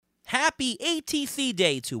happy ATC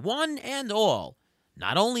Day to one and all.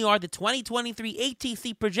 Not only are the 2023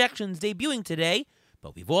 ATC projections debuting today,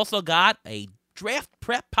 but we've also got a draft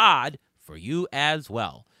prep pod for you as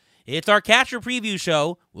well. It's our catcher preview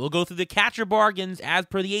show. We'll go through the catcher bargains as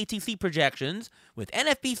per the ATC projections with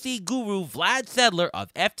NFBC guru Vlad Sedler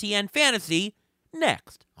of FTN Fantasy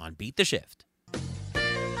next on Beat the Shift.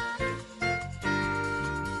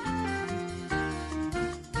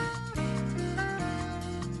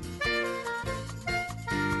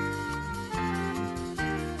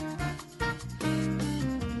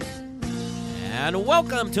 And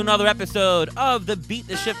welcome to another episode of the Beat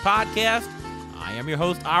the Shift podcast. I am your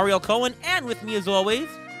host, Ariel Cohen, and with me as always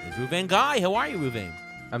is Ruvain Guy. How are you, Ruvain?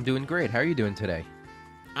 I'm doing great. How are you doing today?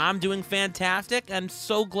 I'm doing fantastic. I'm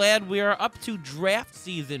so glad we are up to draft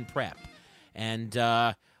season prep. And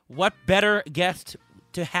what better guest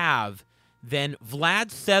to have than Vlad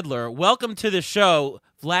Sedler. Welcome to the show,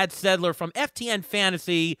 Vlad Sedler from FTN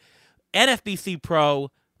Fantasy, NFBC Pro.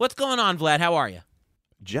 What's going on, Vlad? How are you?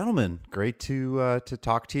 Gentlemen, great to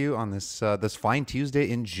talk to you on this this fine Tuesday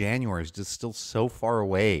in January. It's just still so far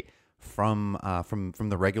away from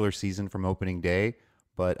the regular season, from opening day,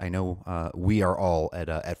 but I know we are all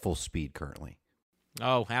at full speed currently.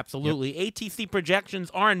 Oh, absolutely. Yep. ATC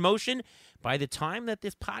projections are in motion. By the time that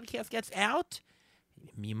this podcast gets out,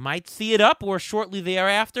 you might see it up or shortly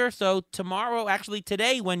thereafter. So tomorrow, actually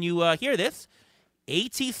today, when you hear this,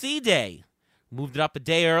 ATC Day. Moved it up a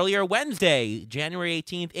day earlier, Wednesday, January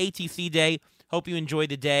 18th, ATC Day. Hope you enjoy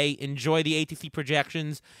the day. Enjoy the ATC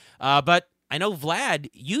projections. But I know, Vlad,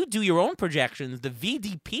 you do your own projections, the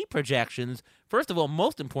VDP projections. First of all,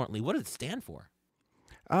 most importantly, what does it stand for?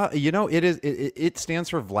 It stands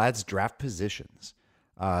for Vlad's Draft Positions.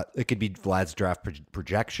 It could be Vlad's Draft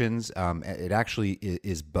Projections. It actually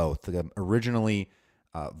is both. Originally,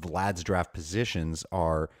 Vlad's Draft Positions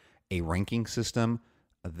are a ranking system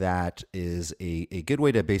that is a good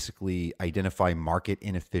way to basically identify market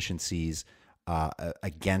inefficiencies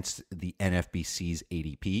against the NFBC's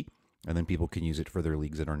ADP, and then people can use it for their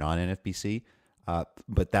leagues that are non-NFBC.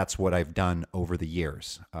 But that's what I've done over the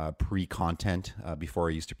years. Pre-content, before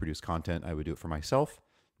I used to produce content, I would do it for myself.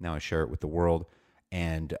 Now I share it with the world,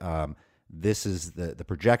 and this is the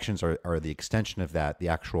projections are the extension of that, the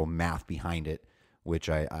actual math behind it, which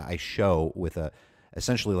I show with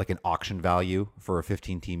essentially like an auction value for a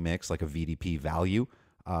 15-team mix, like a VDP value,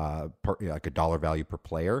 like a dollar value per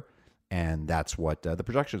player, and that's what the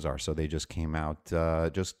projections are. So they just came out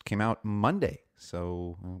Monday.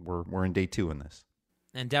 So we're in day 2 in this.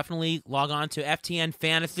 And definitely log on to FTN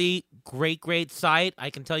Fantasy. Great site.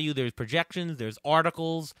 I can tell you there's projections, there's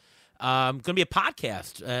articles. Going to be a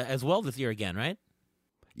podcast as well this year again, right?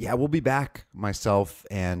 Yeah, we'll be back. Myself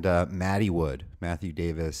and Matthew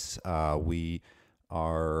Davis.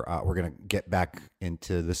 We're going to get back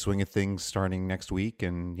into the swing of things starting next week.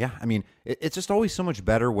 And yeah, I mean, it's just always so much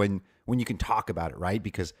better when you can talk about it, right?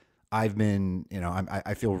 Because I've been,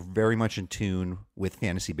 I feel very much in tune with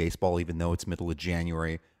fantasy baseball, even though it's middle of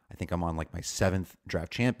January. I think I'm on like my 7th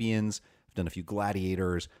draft champions. I've done a few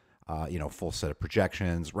gladiators, full set of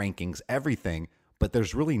projections, rankings, everything. But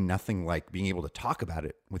there's really nothing like being able to talk about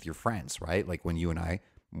it with your friends, right? Like when you and I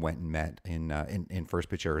went and met in First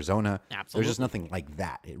Pitch, Arizona. Absolutely. There's just nothing like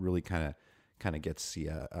that. It really kind of gets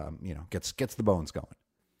gets the bones going.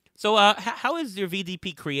 So how is your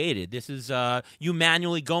VDP created? This is you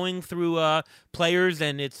manually going through players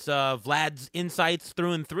and it's Vlad's insights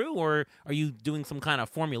through and through, or are you doing some kind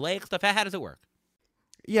of formulaic stuff? How does it work?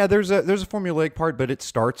 Yeah, there's a formulaic part, but it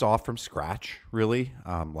starts off from scratch, really,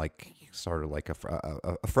 like sort of like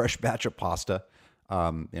a fresh batch of pasta.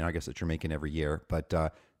 I guess that you're making every year, but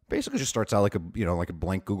basically just starts out like a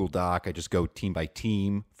blank Google Doc. I just go team by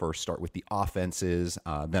team. First, start with the offenses,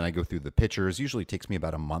 then I go through the pitchers. Usually, it takes me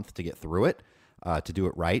about a month to get through it, to do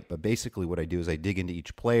it right. But basically, what I do is I dig into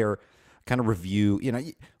each player, kind of review.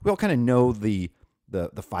 We all kind of know the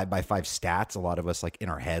 5x5 stats. A lot of us, like in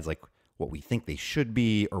our heads, like what we think they should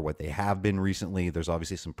be or what they have been recently. There's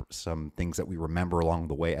obviously some things that we remember along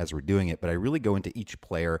the way as we're doing it, but I really go into each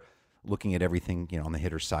player, looking at everything, on the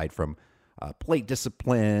hitter side from plate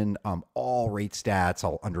discipline, all rate stats,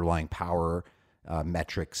 all underlying power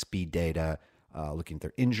metrics, speed data, looking at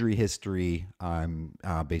their injury history. I'm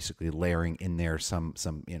basically layering in there some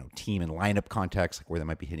team and lineup context, like where they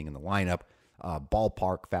might be hitting in the lineup,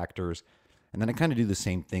 ballpark factors, and then I kind of do the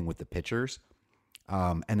same thing with the pitchers.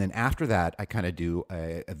 And then after that, I kind of do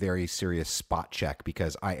a very serious spot check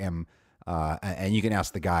because I am, and you can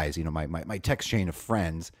ask the guys, my text chain of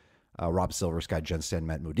friends, Rob Silver, Scott Jensen,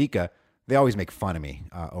 Matt Modica, they always make fun of me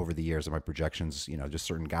over the years of my projections, just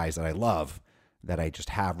certain guys that I love. that I just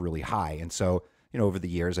have really high. And so, over the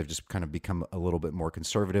years, I've just kind of become a little bit more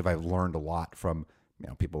conservative. I've learned a lot from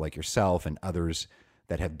people like yourself and others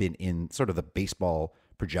that have been in sort of the baseball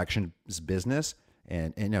projections business.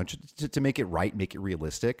 And to make it right, make it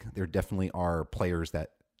realistic, there definitely are players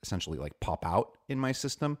that essentially like pop out in my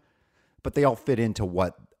system, but they all fit into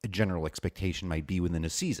what a general expectation might be within a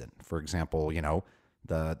season. For example,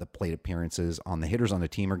 the plate appearances on the hitters on the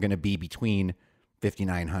team are going to be between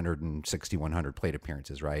 5,900 and 6,100 plate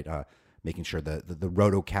appearances, right? Making sure that the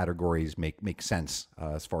roto categories make sense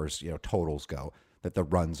as far as totals go, that the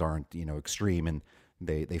runs aren't extreme and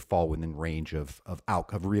they fall within range of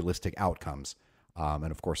realistic outcomes.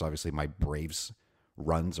 And of course, obviously, my Braves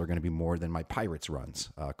runs are going to be more than my Pirates runs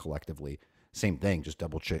collectively. Same thing, just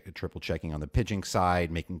triple checking on the pitching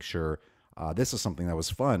side, making sure. This is something that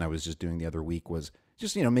was fun. I was just doing the other week was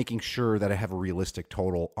just making sure that I have a realistic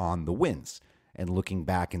total on the wins and looking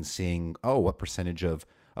back and seeing what percentage of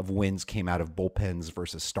wins came out of bullpens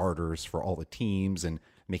versus starters for all the teams and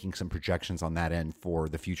making some projections on that end for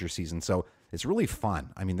the future season. So it's really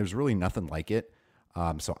fun. I mean, there's really nothing like it.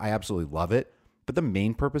 So I absolutely love it. But the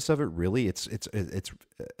main purpose of it, really, it's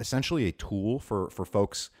essentially a tool for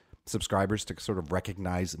folks, subscribers, to sort of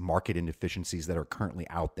recognize market inefficiencies that are currently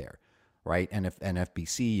out there, right? And if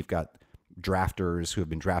NFBC, you've got drafters who have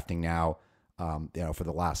been drafting now, for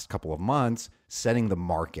the last couple of months, setting the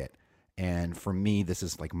market. And for me, this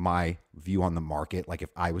is like my view on the market. Like if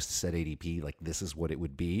I was to set ADP, like this is what it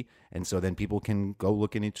would be. And so then people can go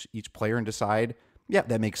look at each player and decide, yeah,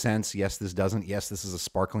 that makes sense. Yes, this doesn't. Yes, this is a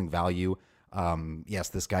sparkling value. Yes,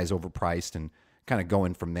 this guy's overpriced, and kind of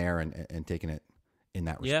going from there and taking it in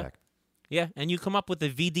that respect. Yeah, and you come up with a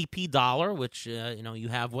VDP dollar, which you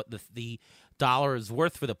have what the dollar is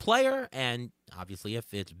worth for the player, and obviously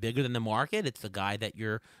if it's bigger than the market, it's the guy that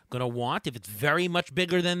you're going to want. If it's very much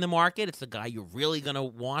bigger than the market, it's the guy you're really going to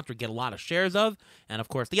want or get a lot of shares of, and of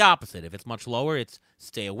course the opposite. If it's much lower, it's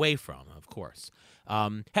stay away from, of course.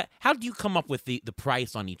 How do you come up with the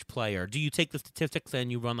price on each player? Do you take the statistics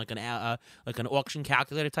and you run like an auction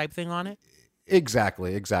calculator type thing on it?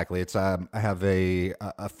 Exactly. It's I have a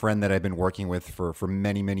friend that I've been working with for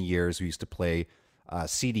many, many years who used to play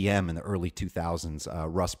CDM in the early 2000s,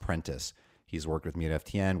 Russ Prentice. He's worked with me at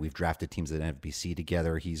FTN. We've drafted teams at NFBC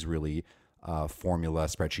together. He's really formula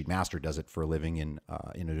spreadsheet master, does it for a living in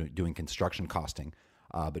doing construction costing.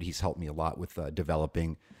 But he's helped me a lot with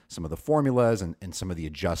developing some of the formulas and some of the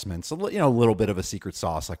adjustments. A little bit of a secret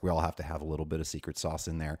sauce, like we all have to have a little bit of secret sauce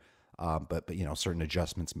in there. But certain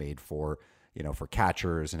adjustments made for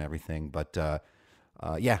catchers and everything. But at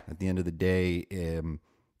the end of the day,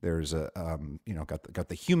 there's got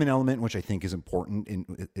the human element, which I think is important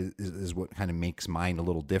and is what kind of makes mine a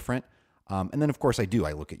little different. And then of course I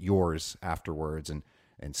look at yours afterwards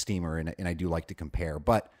and Steamer, and I do like to compare.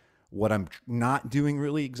 But what I'm not doing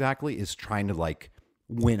really exactly is trying to like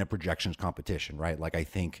win a projections competition, right? Like I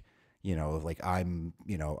think, I'm,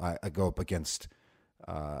 I go up against,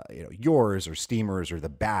 yours or Steamers or the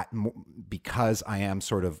bat because I am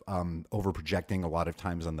sort of over projecting a lot of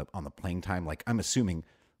times on the playing time. Like I'm assuming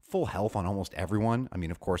full health on almost everyone. I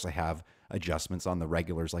mean, of course I have adjustments on the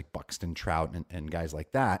regulars like Buxton, Trout, and guys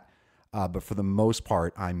like that. But for the most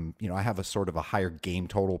part, I have a sort of a higher game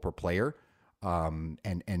total per player.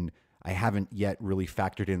 And I haven't yet really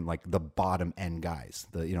factored in like the bottom end guys,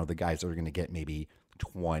 the guys that are going to get maybe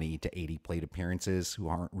 20 to 80 plate appearances who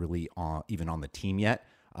aren't really even on the team yet.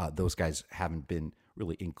 Those guys haven't been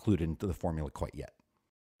really included into the formula quite yet.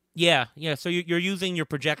 Yeah. So you're using your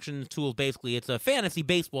projection tool. Basically, it's a fantasy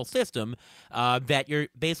baseball system that you're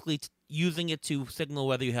basically using it to signal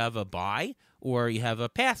whether you have a buy or you have a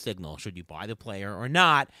pass signal. Should you buy the player or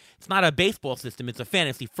not? It's not a baseball system. It's a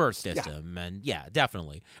fantasy first system. Yeah. And yeah,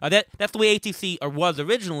 definitely. That's the way ATC was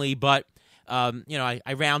originally, but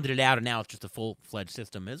I rounded it out, and now it's just a full-fledged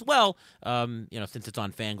system as well. Since it's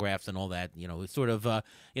on Fangraphs and all that, it's sort of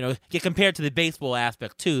get compared to the baseball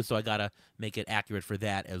aspect too. So I gotta make it accurate for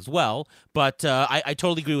that as well. But I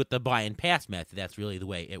totally agree with the buy and pass method. That's really the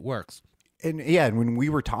way it works. And when we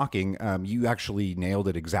were talking, you actually nailed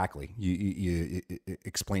it exactly. You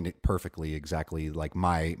explained it perfectly, exactly like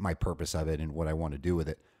my purpose of it and what I want to do with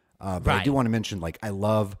it. But right. I do want to mention, like, I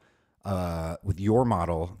love with your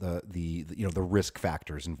model the risk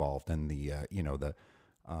factors involved and the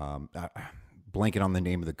blanket on the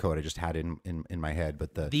name of the code. I just had it in my head,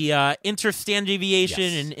 but the inter-stand deviation,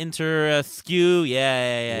 yes, and inter-skew.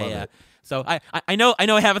 Yeah. It. So I know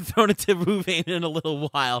I haven't thrown it to Ruvain in a little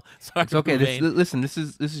while. Sorry, it's okay. This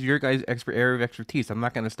is your guys' area of expertise. I'm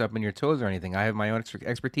not going to step on your toes or anything. I have my own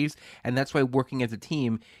expertise, and that's why working as a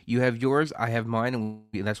team, you have yours, I have mine,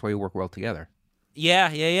 and that's why we work well together.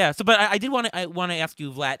 Yeah. So, but I did want to ask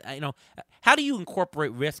you, Vlad. How do you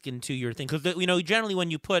incorporate risk into your thing? Because generally when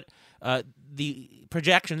you put the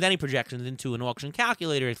projections, any projections, into an auction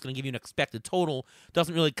calculator, it's going to give you an expected total.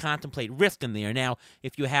 Doesn't really contemplate risk in there. Now,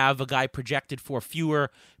 if you have a guy projected for fewer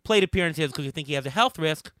plate appearances because you think he has a health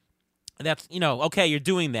risk, that's okay, you're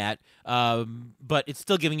doing that, but it's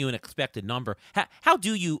still giving you an expected number. How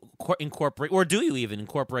do you incorporate, or do you even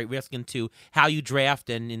incorporate risk into how you draft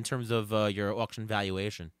and in terms of your auction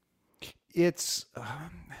valuation? It's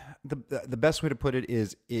the best way to put it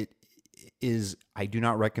is I do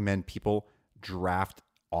not recommend people draft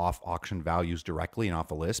off auction values directly and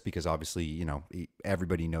off a list, because obviously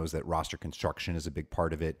everybody knows that roster construction is a big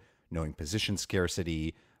part of it. Knowing position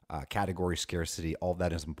scarcity, category scarcity, all of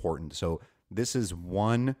that is important. So this is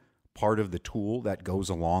one part of the tool that goes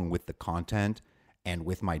along with the content and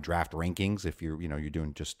with my draft rankings. If you're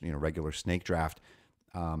doing just regular snake draft,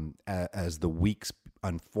 as the weeks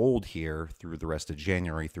unfold here through the rest of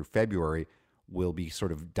January through February, we'll be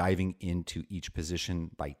sort of diving into each position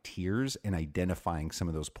by tiers and identifying some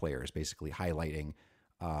of those players, basically highlighting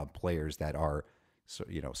players that are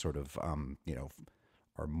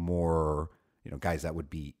are more guys that would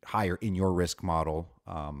be higher in your risk model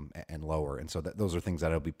and lower. And so those are things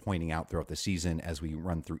that I'll be pointing out throughout the season as we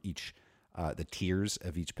run through each the tiers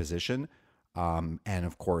of each position. And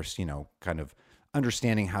of course, kind of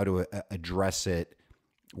understanding how to address it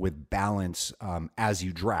with balance as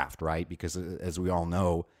you draft, right? Because as we all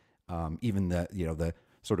know, even the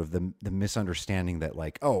sort of the misunderstanding that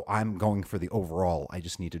like, oh, I'm going for the overall, I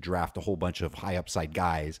just need to draft a whole bunch of high upside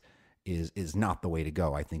guys is not the way to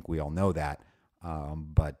go. I think we all know that.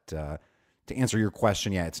 But to answer your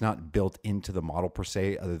question, yeah, it's not built into the model per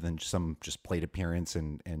se, other than some just plate appearance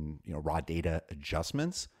and raw data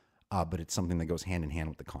adjustments. But it's something that goes hand in hand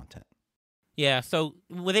with the content. Yeah, so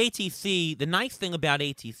with ATC, the nice thing about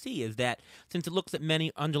ATC is that since it looks at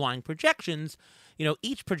many underlying projections,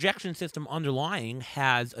 each projection system underlying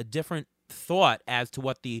has a different thought as to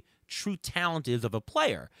what the true talent is of a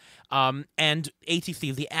player. And ATC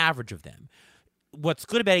is the average of them. What's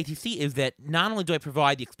good about ATC is that not only do I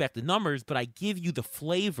provide the expected numbers, but I give you the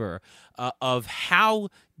flavor of how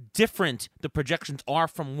different the projections are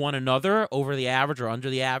from one another over the average or under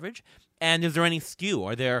the average. And is there any skew?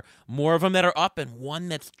 Are there more of them that are up and one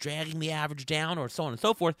that's dragging the average down, or so on and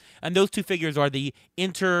so forth? And those two figures are the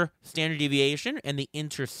inter-standard deviation and the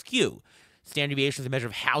inter-skew. Standard deviation is a measure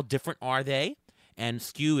of how different are they, and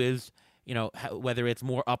skew is, whether it's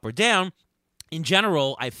more up or down. In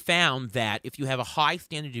general, I've found that if you have a high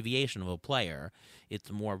standard deviation of a player,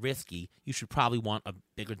 it's more risky. You should probably want a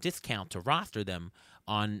bigger discount to roster them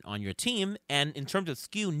on your team. And in terms of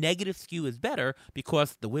skew, negative skew is better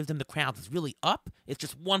because the wisdom of the crowd is really up. It's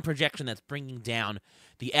just one projection that's bringing down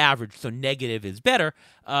the average, so negative is better,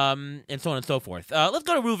 and so on and so forth. Let's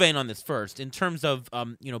go to Ruvain on this first. In terms of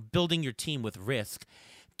building your team with risk,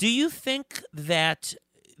 do you think that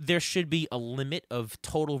there should be a limit of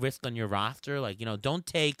total risk on your roster? Like, don't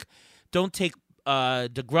take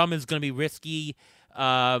DeGrom is going to be risky.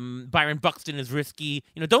 Byron Buxton is risky.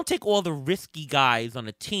 Don't take all the risky guys on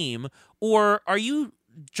a team. Or are you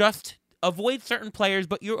just avoid certain players,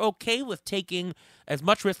 but you're okay with taking as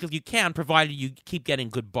much risk as you can, provided you keep getting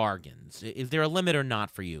good bargains? Is there a limit or not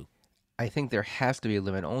for you? I think there has to be a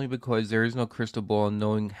limit, only because there is no crystal ball in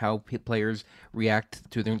knowing how players react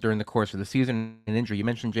to them during the course of the season and injury. You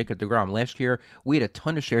mentioned Jacob deGrom. Last year, we had a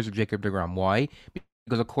ton of shares of Jacob deGrom. Why?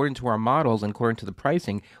 Because according to our models and according to the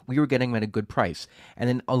pricing, we were getting them at a good price. And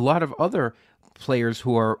then a lot of other players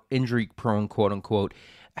who are injury-prone, quote-unquote,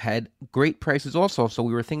 had great prices also. So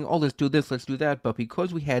we were thinking, oh, let's do this, let's do that. But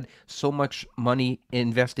because we had so much money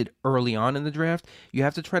invested early on in the draft, you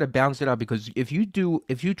have to try to balance it out, because if you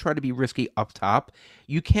try to be risky up top,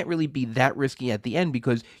 you can't really be that risky at the end,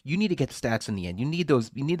 because you need to get stats in the end. You need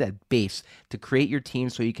that base to create your team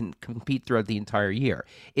so you can compete throughout the entire year.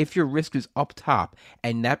 If your risk is up top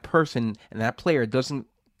and that person and that player doesn't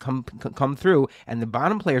come through, and the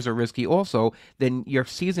bottom players are risky also, then your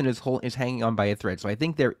season is hanging on by a thread. So I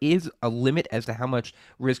think there is a limit as to how much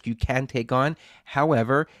risk you can take on.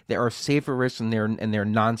 However, there are safer risks and there are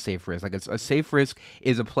non-safe risks. Like a safe risk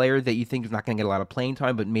is a player that you think is not going to get a lot of playing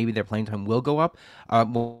time, but maybe their playing time will go up.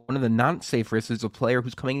 One of the non-safe risks is a player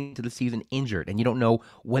who's coming into the season injured, and you don't know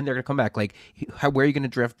when they're going to come back. Like, where are you going to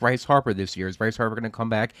draft Bryce Harper this year? Is Bryce Harper going to come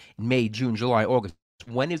back in May, June, July, August?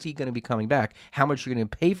 When is he going to be coming back? How much you're going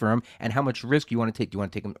to pay for him, and how much risk you want to take? Do you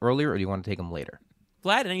want to take him earlier, or do you want to take him later?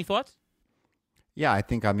 Vlad, any thoughts? Yeah, I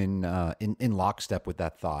think I'm in lockstep with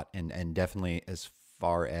that thought, and definitely as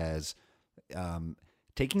far as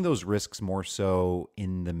taking those risks more so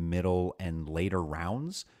in the middle and later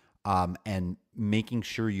rounds, and making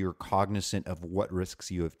sure you're cognizant of what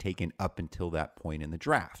risks you have taken up until that point in the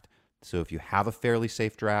draft. So if you have a fairly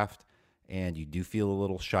safe draft and you do feel a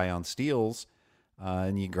little shy on steals,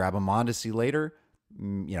 and you grab a Mondesi later,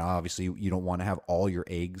 obviously you don't want to have all your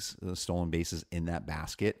eggs, stolen bases in that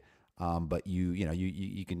basket. But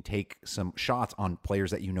you can take some shots on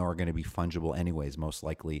players that are going to be fungible anyways, most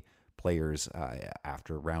likely players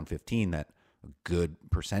after round 15 that a good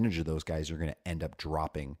percentage of those guys are going to end up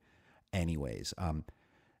dropping anyways.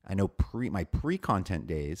 I know my pre-content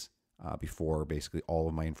days, before basically all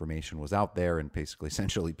of my information was out there and basically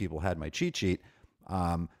essentially people had my cheat sheet,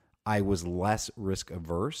 I was less risk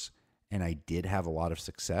averse, and I did have a lot of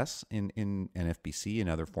success in NFBC and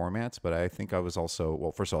other formats. But I think I was also,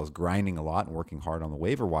 well, first of all, I was grinding a lot and working hard on the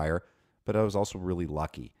waiver wire, but I was also really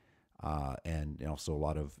lucky, and also a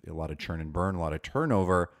lot of churn and burn, a lot of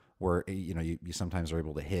turnover, where you sometimes are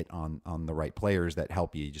able to hit on the right players that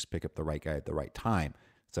help you. You just pick up the right guy at the right time.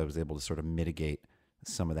 So I was able to sort of mitigate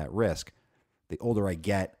some of that risk. The older I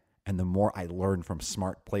get, and the more I learn from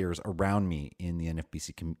smart players around me in the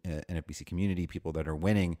NFBC community, people that are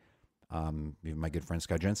winning. Even my good friend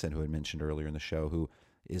Scott Jensen, who I mentioned earlier in the show, who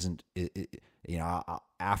isn't,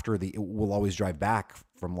 after we'll always drive back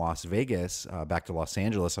from Las Vegas back to Los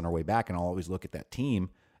Angeles on our way back, and I'll always look at that team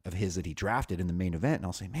of his that he drafted in the main event, and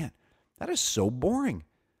I'll say, man, that is so boring.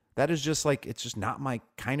 That is just like, it's just not my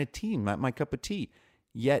kind of team, not my cup of tea.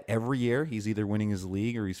 Yet every year he's either winning his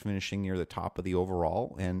league or he's finishing near the top of the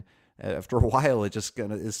overall. And after a while, it just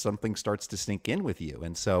something starts to sink in with you.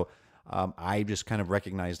 And so I just kind of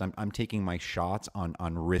recognized I'm taking my shots on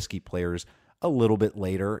risky players a little bit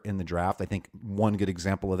later in the draft. I think one good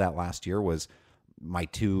example of that last year was my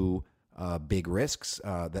two big risks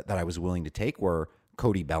that I was willing to take were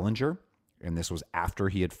Cody Bellinger. And this was after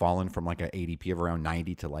he had fallen from like an ADP of around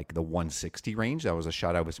 90 to like the 160 range. That was a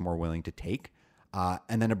shot I was more willing to take.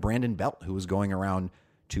 And then a Brandon Belt, who was going around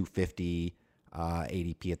 250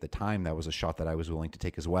 ADP at the time. That was a shot that I was willing to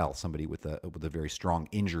take as well. Somebody with a very strong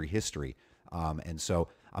injury history. And so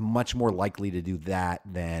I'm much more likely to do that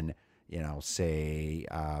than, say,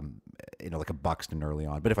 like a Buxton early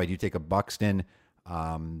on. But if I do take a Buxton,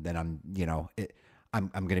 then I'm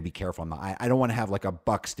going to be careful. I don't want to have like a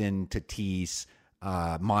Buxton, Tatis,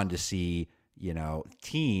 Mondesi,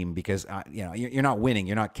 team, because you're not winning,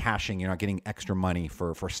 you're not cashing, you're not getting extra money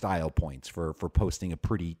for style points for posting a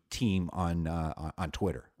pretty team on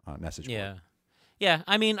Twitter, message board. Yeah.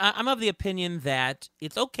 I mean, I'm of the opinion that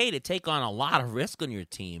it's okay to take on a lot of risk on your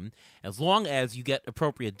team as long as you get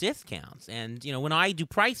appropriate discounts. And when I do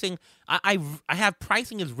pricing, I have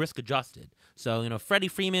pricing as risk adjusted. So Freddie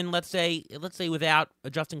Freeman, let's say without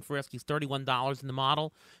adjusting for risk, he's $31 in the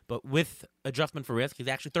model, but with adjustment for risk, he's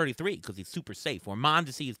actually $33 because he's super safe. Or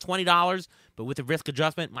Mondesi is $20, but with a risk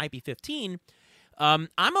adjustment, might be $15.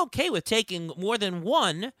 I'm okay with taking more than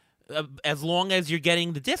one, as long as you're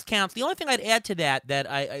getting the discounts. The only thing I'd add to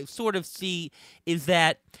that I sort of see is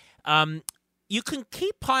that you can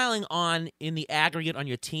keep piling on in the aggregate on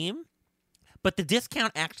your team, but the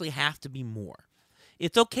discount actually has to be more.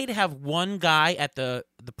 It's okay to have one guy at the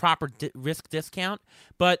proper risk discount,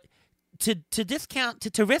 but to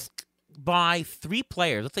risk by three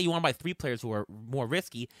players, let's say you want to buy three players who are more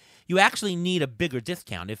risky, you actually need a bigger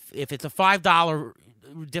discount. If it's a $5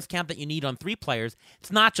 discount that you need on three players,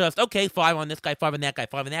 it's not just, okay, 5 on this guy, 5 on that guy,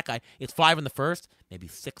 5 on that guy. It's 5 on the first, maybe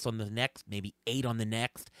 6 on the next, maybe 8 on the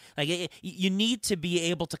next. You need to be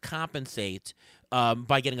able to compensate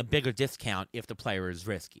by getting a bigger discount if the player is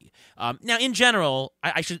risky. Now, in general,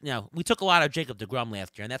 we took a lot of Jacob deGrom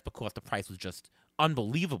last year, and that's because the price was just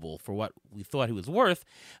unbelievable for what we thought he was worth.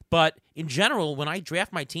 But in general, when I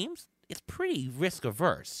draft my teams, it's pretty risk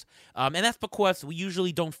averse. And that's because we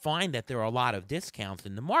usually don't find that there are a lot of discounts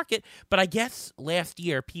in the market. But I guess last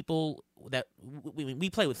year, people that we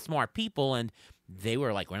play with smart people, and they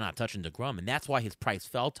were like, we're not touching deGrom, and that's why his price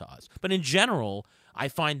fell to us. But in general, I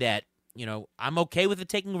find that, I'm okay with it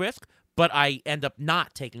taking risk, but I end up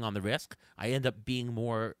not taking on the risk. I end up being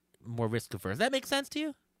more risk averse. Does that make sense to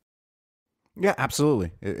you? Yeah,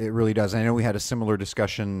 absolutely. It really does. I know we had a similar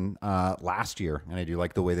discussion last year, and I do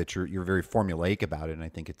like the way that you're very formulaic about it. And I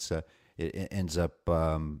think it ends up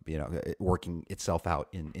working itself out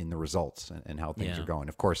in the results and how things are going.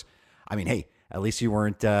 Of course, I mean, hey, at least you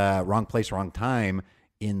weren't wrong place, wrong time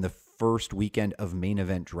in the first weekend of main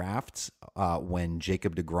event drafts when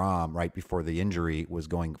Jacob deGrom, right before the injury, was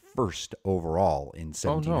going first overall in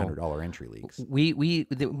 $1,700 entry leagues.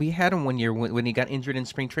 We had him one year when he got injured in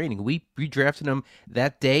spring training. We drafted him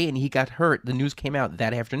that day, and he got hurt. The news came out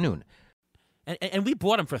that afternoon. And we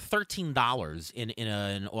bought him for $13 in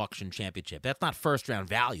an auction championship. That's not first round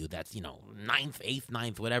value. That's ninth, eighth,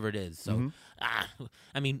 ninth, whatever it is. So,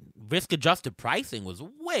 I mean, risk adjusted pricing was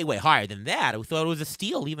way, way higher than that. We thought it was a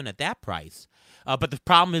steal even at that price. But the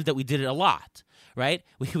problem is that we did it a lot, right?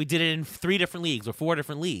 We did it in 3 different leagues or 4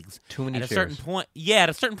 different leagues. Too many shares. At a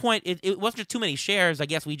certain point, it wasn't just too many shares. I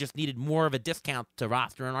guess we just needed more of a discount to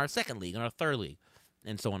roster in our second league and our third league,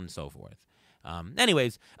 and so on and so forth.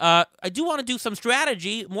 Anyways, I do want to do some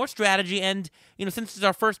more strategy, and since it's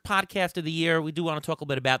our first podcast of the year, we do want to talk a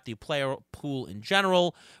bit about the player pool in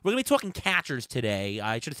general. We're going to be talking catchers today.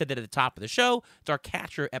 I should have said that at the top of the show. It's our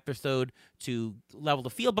catcher episode to level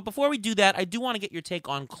the field. But before we do that, I do want to get your take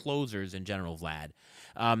on closers in general, Vlad.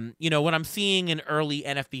 What I'm seeing in early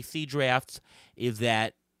NFBC drafts is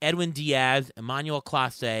that Edwin Diaz, Emmanuel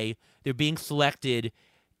Clase, they're being selected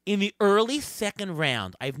in the early second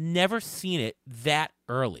round. I've never seen it that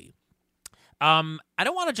early. I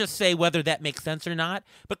don't want to just say whether that makes sense or not,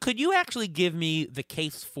 but could you actually give me the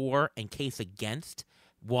case for and case against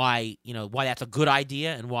why that's a good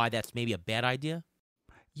idea and why that's maybe a bad idea?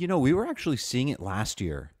 We were actually seeing it last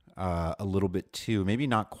year a little bit too. Maybe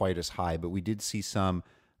not quite as high, but we did see some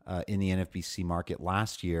in the NFBC market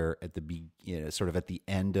last year at sort of at the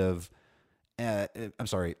end of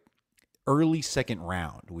early second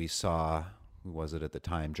round. We saw, who was it at the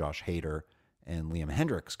time, Josh Hader and Liam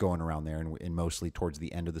Hendriks going around there, and mostly towards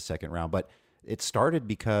the end of the second round. But it started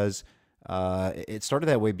that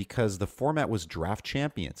way because the format was draft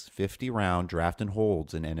champions, 50-round draft and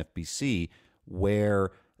holds in NFBC,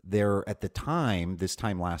 where there at the time, this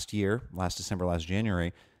time last year, last December, last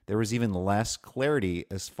January, there was even less clarity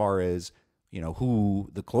as far as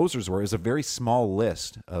who the closers were. It was a very small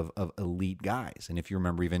list of elite guys, and if you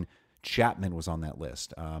remember, even Chapman was on that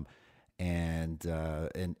list, and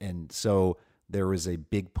so there was a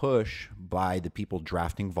big push by the people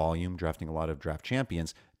drafting volume, drafting a lot of draft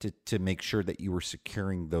champions to make sure that you were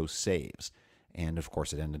securing those saves. And of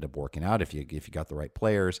course, it ended up working out if you got the right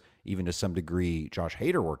players. Even to some degree, Josh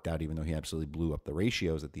Hader worked out, even though he absolutely blew up the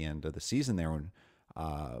ratios at the end of the season there when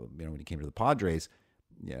he came to the Padres.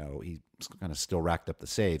 He kind of still racked up the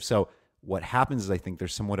saves. So what happens is I think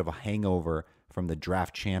there's somewhat of a hangover from the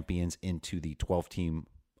draft champions into the 12-team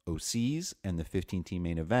OCs and the 15-team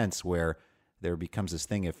main events, where there becomes this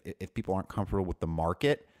thing, if people aren't comfortable with the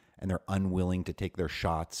market and they're unwilling to take their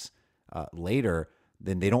shots later,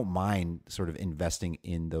 then they don't mind sort of investing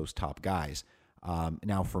in those top guys.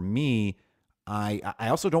 Now, for me, I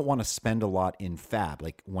also don't want to spend a lot in fab.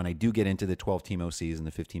 Like when I do get into the 12-team OCs and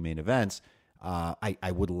the 15 main events,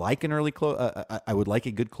 I would like an early I would like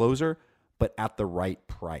a good closer, but at the right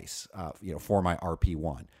price, for my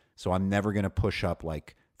RP1. So I'm never going to push up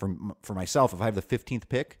for myself. If I have the 15th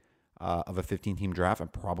pick of a 15-team draft, I'm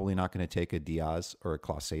probably not going to take a Diaz or a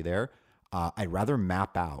Clase there. I'd rather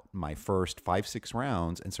map out my first 5-6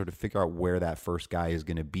 rounds and sort of figure out where that first guy is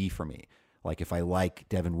going to be for me. Like if I like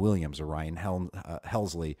Devin Williams or Ryan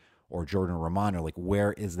Helsley or Jordan Romano,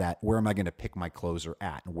 where am I going to pick my closer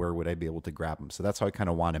at, and where would I be able to grab him? So that's how I kind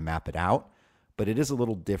of want to map it out. But it is a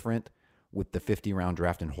little different with the 50-round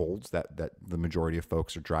draft and holds that the majority of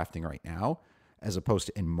folks are drafting right now, as opposed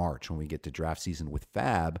to in March when we get to draft season with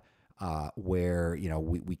Fab, where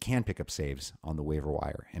we can pick up saves on the waiver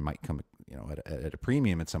wire and might come at a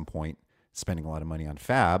premium at some point, spending a lot of money on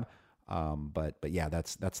Fab. But yeah,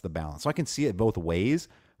 that's the balance. So I can see it both ways.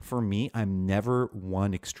 For me, I'm never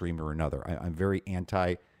one extreme or another. I'm very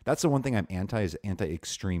anti. That's the one thing I'm anti is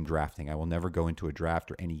anti-extreme drafting. I will never go into a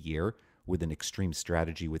draft or any year with an extreme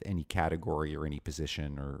strategy with any category or any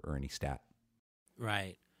position or any stat.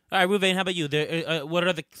 Right. All right, Ruvain, how about you? What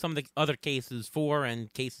are some of the other cases for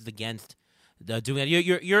and cases against doing that?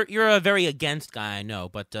 You're a very against guy, I know,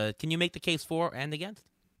 but can you make the case for and against?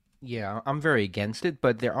 Yeah, I'm very against it,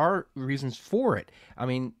 but there are reasons for it. I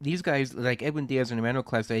mean, these guys, like Edwin Diaz and Emmanuel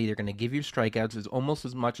Clase, they're going to give you strikeouts as almost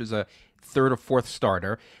as much as a third or fourth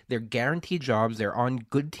starter. They're guaranteed jobs. They're on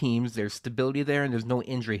good teams. There's stability there, and there's no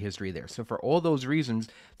injury history there. So for all those reasons,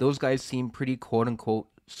 those guys seem pretty quote-unquote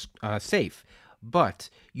safe.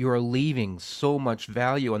 But you're leaving so much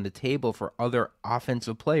value on the table for other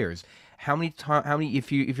offensive players. How many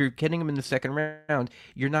if you're getting them in the second round,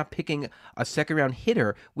 you're not picking a second round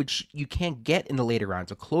hitter, which you can't get in the later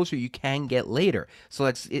rounds. A closer you can get later. So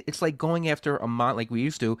it's like going after like we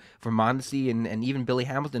used to for Mondesi and even Billy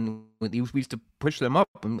Hamilton. We used to push them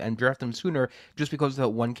up and draft them sooner just because of that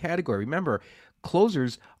one category. Remember,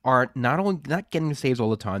 closers are not only not getting saves all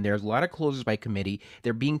the time. There's a lot of closers by committee.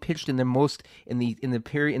 They're being pitched in the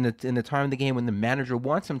period in the time of the game when the manager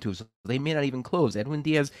wants them to. So they may not even close. Edwin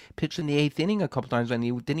Diaz pitched in the 8th inning a couple times and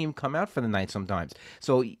he didn't even come out for the ninth sometimes.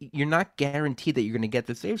 So you're not guaranteed that you're going to get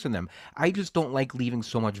the saves from them. I just don't like leaving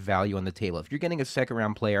so much value on the table. If you're getting a second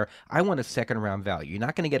round player, I want a second round value. You're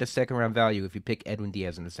not going to get a second round value if you pick Edwin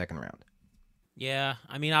Diaz in the second round. Yeah,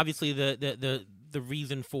 I mean, obviously the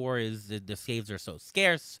reason for is that the saves are so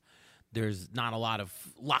scarce. There's not a lot of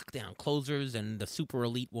lockdown closers, and the super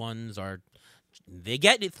elite ones they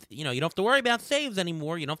get it. You know, you don't have to worry about saves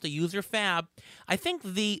anymore. You don't have to use your fab. I think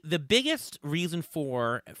the biggest reason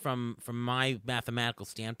from my mathematical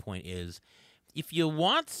standpoint is if you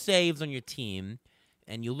want saves on your team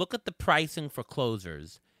and you look at the pricing for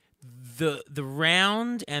closers, the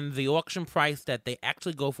round and the auction price that they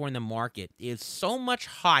actually go for in the market is so much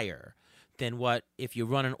higher than what if you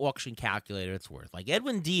run an auction calculator it's worth. Like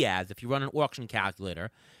Edwin Diaz, if you run an auction calculator,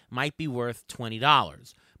 might be worth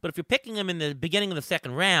 $20. But if you're picking him in the beginning of the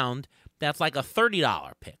second round, that's like a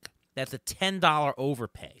 $30 pick. That's a $10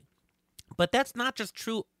 overpay. But that's not just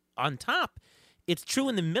true on top. It's true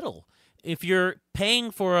in the middle. If you're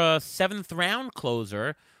paying for a 7th round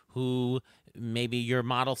closer who maybe your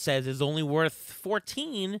model says is only worth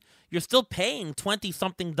 14, you're still paying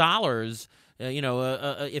 20-something dollars,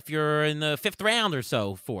 if you're in the 5th round or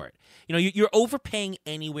so for it. You know, you're overpaying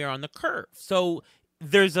anywhere on the curve. So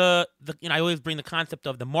there's I always bring the concept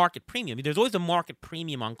of the market premium. There's always a market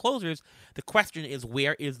premium on closers. The question is,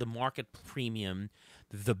 where is the market premium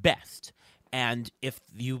the best? And if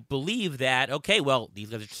you believe that, okay, well, these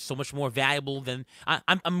guys are so much more valuable than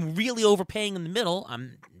I'm really overpaying in the middle.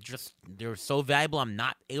 They're so valuable. I'm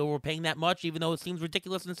not overpaying that much, even though it seems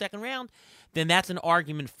ridiculous in the second round. Then that's an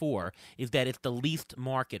argument is that it's the least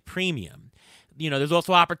market premium. You know, there's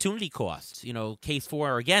also opportunity costs. You know, case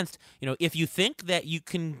for or against. You know, if you think that you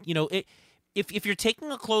can, If you're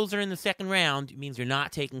taking a closer in the second round, it means you're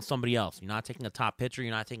not taking somebody else. You're not taking a top pitcher.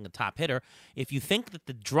 You're not taking a top hitter. If you think that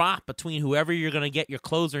the drop between whoever you're going to get your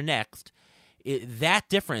closer next, that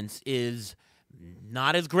difference is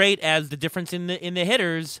not as great as the difference in the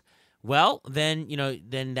hitters, well, then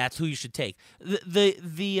that's who you should take.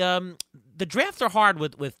 The drafts are hard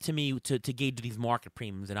to me to gauge these market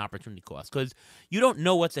premiums and opportunity costs because you don't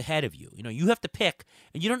know what's ahead of you. You know, you have to pick,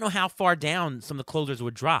 and you don't know how far down some of the closers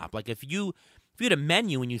would drop. Like if you had a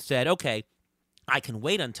menu and you said, okay, I can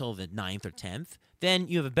wait until the 9th or 10th, then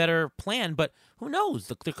you have a better plan. But who knows?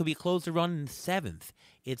 There could be a closer run in the 7th.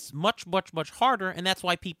 It's much, much, much harder, and that's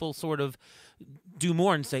why people sort of do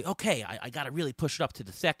more and say, okay, I got to really push it up to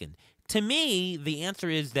the 2nd. To me, the answer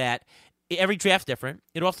is that every draft's different.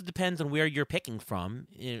 It also depends on where you're picking from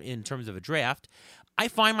in terms of a draft. I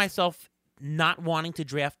find myself not wanting to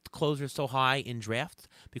draft closers so high in drafts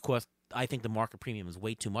because I think the market premium is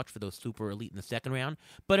way too much for those super elite in the second round.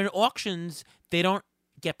 But in auctions, they don't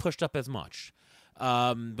get pushed up as much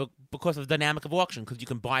because of the dynamic of auction, because you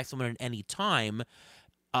can buy someone at any time.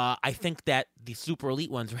 I think that the super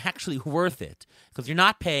elite ones are actually worth it because you're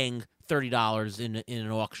not paying $30 in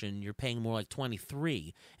an auction. You're paying more like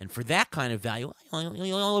 $23, and for that kind of value, you're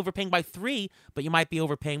only overpaying by 3, but you might be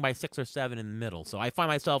overpaying by 6 or 7 in the middle. So I find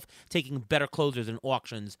myself taking better closers in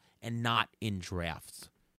auctions and not in drafts.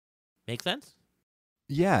 Make sense?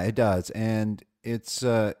 Yeah, it does, and it's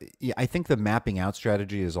I think the mapping out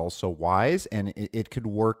strategy is also wise, and it could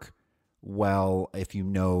work well if you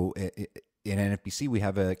know. In NFBC, we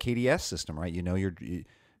have a KDS system, right? You know,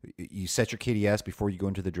 you set your KDS before you go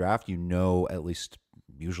into the draft. You know, at least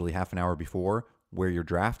usually half an hour before where you're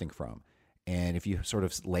drafting from. And if you sort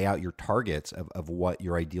of lay out your targets of what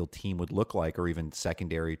your ideal team would look like, or even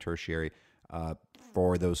secondary, tertiary,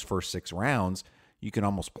 for those first 6 rounds, you can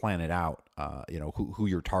almost plan it out, who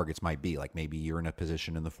your targets might be. Like maybe you're in a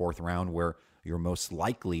position in the 4th round where you're most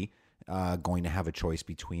likely going to have a choice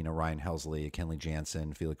between a Ryan Helsley, a Kenley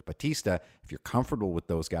Jansen, Felix Bautista. If you're comfortable with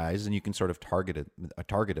those guys, then you can sort of target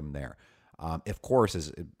them there. Of course,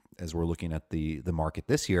 as we're looking at the market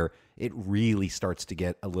this year, it really starts to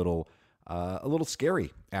get a little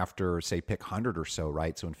scary after, say, pick 100 or so,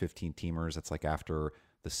 right? So in 15 teamers, it's like after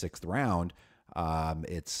the 6th round.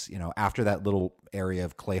 It's after that little area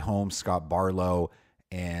of Clay Holmes, Scott Barlow,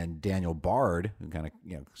 and Daniel Bard, who kind of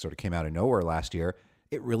sort of came out of nowhere last year.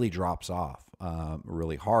 It really drops off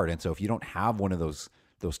really hard. And so if you don't have one of those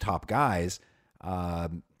top guys,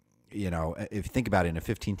 if you think about it, in a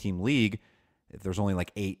 15-team league, if there's only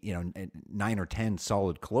like 9 or 10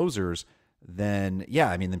 solid closers, then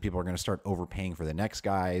then people are going to start overpaying for the next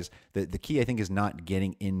guys. The key, I think, is not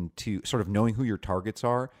getting into sort of knowing who your targets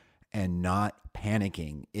are and not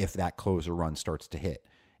panicking if that closer run starts to hit.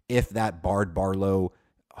 If that Bard, Barlow,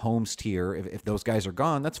 Holmes tier, if those guys are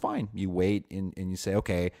gone, that's fine. You wait and you say,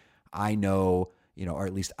 okay, I know, or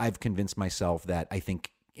at least I've convinced myself that I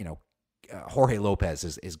think, Jorge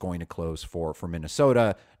Lopez is going to close for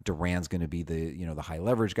Minnesota. Duran's going to be the high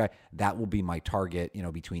leverage guy. That will be my target,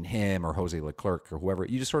 between him or Jose Leclerc or whoever.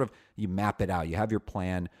 You just you map it out. You have your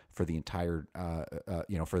plan for the entire,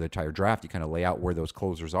 for the entire draft. You kind of lay out where those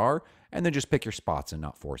closers are, and then just pick your spots and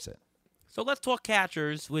not force it. So let's talk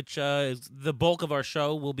catchers, which is the bulk of our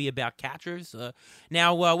show will be about catchers.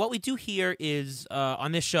 Now, what we do here is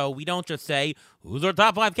on this show, we don't just say, who's our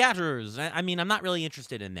top 5 catchers? I mean, I'm not really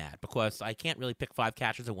interested in that because I can't really pick 5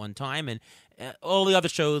 catchers at one time, and all the other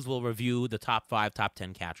shows will review the top 5, top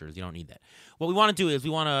 10 catchers. You don't need that. What we want to do is we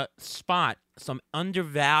want to spot some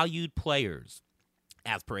undervalued players,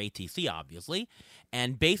 as per ATC, obviously.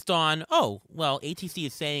 And based on, ATC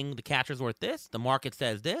is saying the catcher's worth this, the market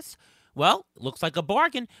says this. Well, looks like a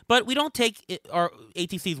bargain, but we don't take our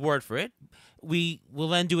ATC's word for it. We will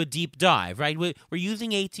then do a deep dive, right? We're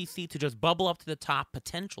using ATC to just bubble up to the top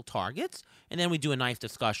potential targets, and then we do a nice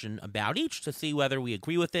discussion about each to see whether we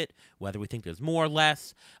agree with it, whether we think there's more or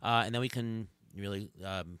less, and then we can really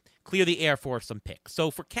clear the air for some picks.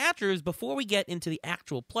 So for catchers, before we get into the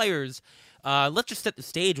actual players, let's just set the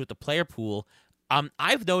stage with the player pool.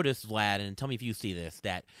 I've noticed, Vlad, and tell me if you see this,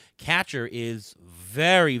 that catcher is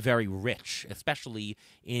very, very rich, especially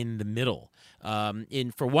in the middle.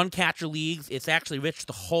 For one catcher leagues, it's actually rich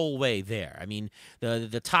the whole way there. I mean,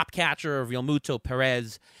 the top catcher, Realmuto,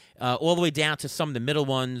 Perez, all the way down to some of the middle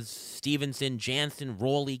ones, Stevenson, Jansen,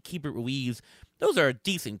 Rowley, Keibert Ruiz. Those are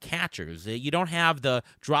decent catchers. You don't have the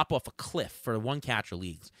drop off a cliff for one catcher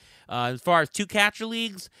leagues. As far as two catcher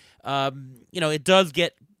leagues, it does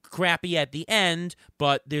get crappy at the end,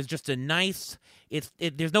 but there's just a nice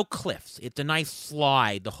there's no cliffs. It's a nice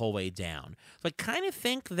slide the whole way down. So I kind of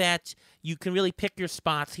think that you can really pick your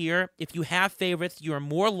spots here. If you have favorites, you're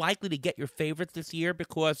more likely to get your favorites this year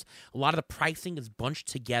because a lot of the pricing is bunched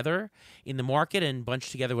together in the market and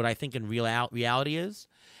bunched together what I think in reality is.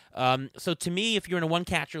 So to me, if you're in a one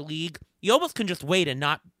catcher league, you almost can just wait and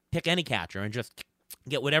not pick any catcher and just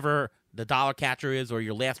get whatever the dollar catcher is or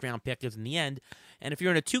your last round pick is in the end. And if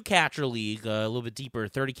you're in a 2-catcher league, a little bit deeper,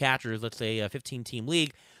 30 catchers, let's say a 15-team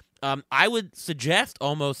league, I would suggest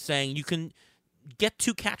almost saying you can get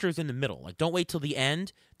 2 catchers in the middle. Like, don't wait till the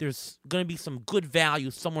end. There's going to be some good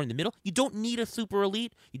value somewhere in the middle. You don't need a super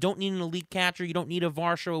elite. You don't need an elite catcher. You don't need a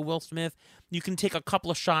Varsho or Will Smith. You can take a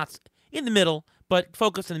couple of shots in the middle, but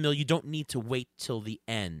focus in the middle. You don't need to wait till the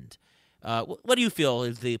end. What do you feel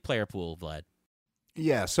is the player pool, Vlad?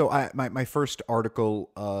 Yeah, so my first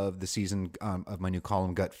article of the season of my new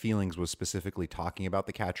column, Gut Feelings, was specifically talking about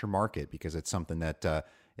the catcher market because it's something that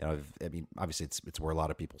obviously it's where a lot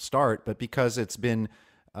of people start, but because it's been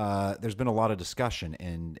there's been a lot of discussion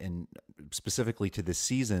and specifically to this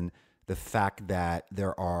season, the fact that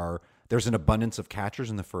there's an abundance of catchers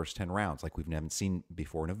in the first 10 rounds like we've never seen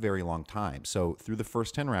before in a very long time. So through the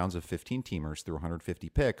first 10 rounds of 15 teamers through 150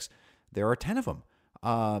 picks, there are 10 of them.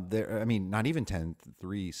 Not even 10,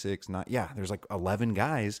 3, 6, 9. Yeah, there's like 11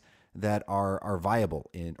 guys that are viable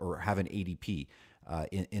or have an ADP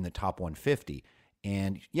in the top 150.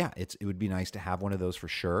 And yeah, it would be nice to have one of those for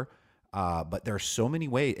sure. But there are so many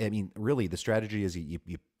ways. I mean, really, the strategy is you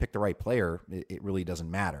pick the right player. It really doesn't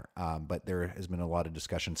matter. But there has been a lot of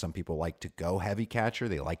discussion. Some people like to go heavy catcher.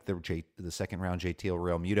 They like the second round JT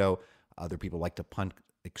Realmuto. Other people like to punt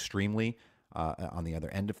extremely on the other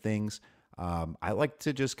end of things. I like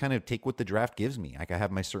to just kind of take what the draft gives me. Like I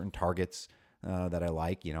have my certain targets that I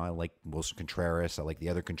like. I like Wilson Contreras. I like the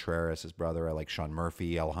other Contreras, his brother. I like Sean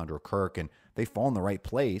Murphy, Alejandro Kirk, and they fall in the right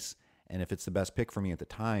place. And if it's the best pick for me at the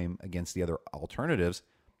time against the other alternatives,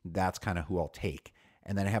 that's kind of who I'll take.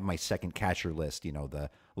 And then I have my second catcher list. The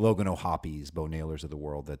Logan O'Hoppes, Bo Nailers of the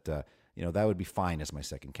world. That would be fine as my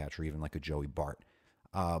second catcher, even like a Joey Bart.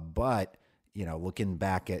 But looking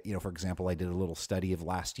back at, for example, I did a little study of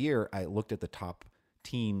last year. I looked at the top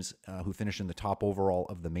teams who finished in the top overall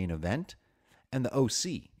of the main event and the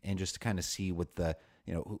OC, and just to kind of see what the,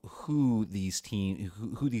 who these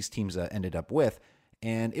teams ended up with.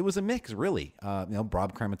 And it was a mix, really.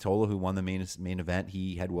 Bob Cramatola, who won the main event,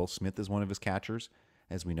 he had Will Smith as one of his catchers.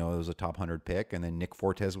 As we know, it was a top 100 pick. And then Nick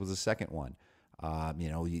Fortes was the second one.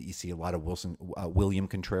 You see a lot of William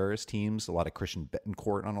Contreras teams, a lot of Christian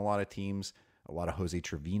Betancourt on a lot of teams, a lot of Jose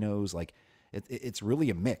Trivinos. Like it's really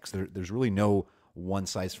a mix. There's really no one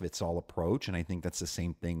size fits all approach. And I think that's the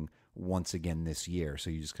same thing once again this year. So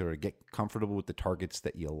you just gotta get comfortable with the targets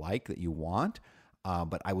that you like, that you want.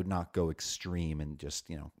 But I would not go extreme and just,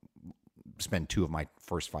 spend 2 of my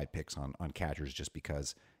first 5 picks on catchers just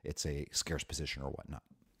because it's a scarce position or whatnot.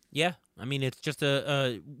 Yeah, I mean, it's just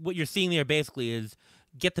what you're seeing there basically is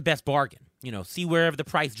get the best bargain. See wherever the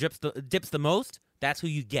price dips the most, that's who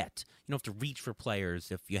you get. You don't have to reach for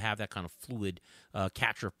players if you have that kind of fluid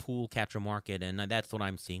catcher pool, catcher market, and that's what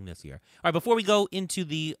I'm seeing this year. All right, before we go into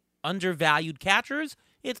the undervalued catchers,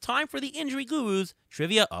 it's time for the Injury Gurus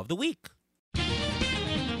Trivia of the Week.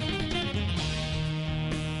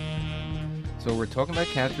 So we're talking about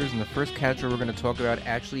catchers, and the first catcher we're going to talk about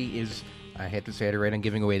actually is, I had to say it right, I'm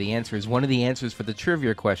giving away the answer, is one of the answers for the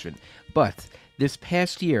trivia question. But this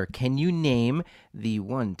past year, can you name the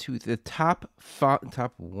top 4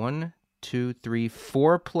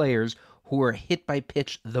 players who were hit by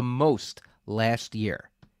pitch the most last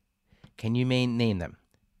year? Can you name them?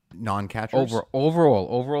 Non-catchers?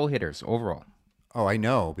 Overall hitters, overall. Oh, I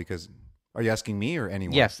know, because are you asking me or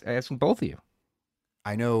anyone? Yes, asking both of you.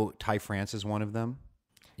 I know Ty France is one of them.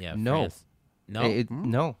 Yeah, No. France. No.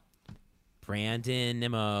 No. Brandon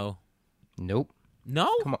Nimmo. Nope. No?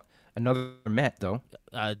 Come on. Another Met, though.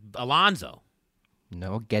 Alonso.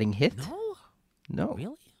 No. Getting hit? No.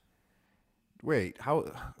 Really? Wait,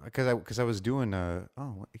 how? Because I was doing I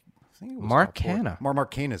think it was Mark top 4. Canha.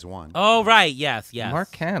 Mark Canha's one. Oh, right. Yes.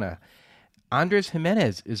 Mark Canha. Andres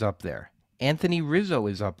Jimenez is up there. Anthony Rizzo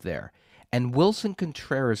is up there. And Wilson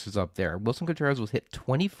Contreras is up there. Wilson Contreras was hit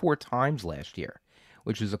 24 times last year,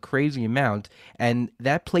 which is a crazy amount, and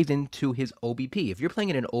that plays into his OBP. If you're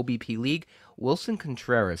playing in an OBP league, Wilson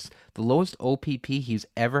Contreras, the lowest OPP he's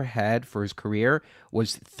ever had for his career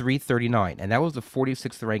was 339, and that was the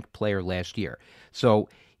 46th ranked player last year. So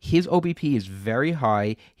his OBP is very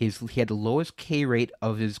high. He had the lowest K rate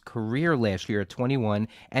of his career last year at 21,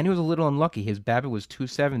 and he was a little unlucky. His BABIP was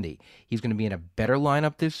 270. He's going to be in a better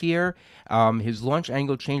lineup this year. His launch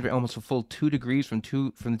angle changed by almost a full 2 degrees from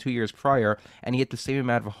the 2 years prior, and he hit the same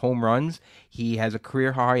amount of home runs. He has a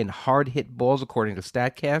career high in hard hit balls according to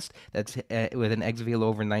StatCast. That's with an xVL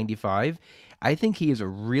over 95. I think he is a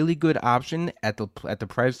really good option at the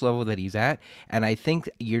price level that he's at, and I think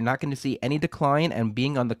you're not going to see any decline. And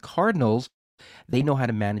being on the Cardinals, they know how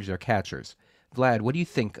to manage their catchers. Vlad, what do you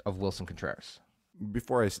think of Wilson Contreras?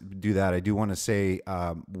 Before I do that, I do want to say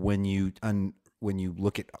when you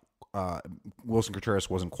look at Wilson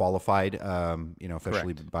Contreras wasn't qualified,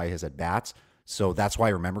 officially by his at bats. So that's why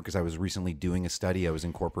I remember, because I was recently doing a study. I was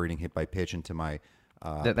incorporating hit by pitch into my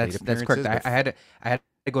that's correct. I had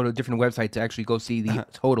to go to a different website to actually go see the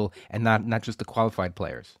total and not just the qualified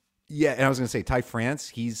players. Yeah, and I was going to say Ty France,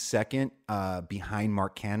 he's second behind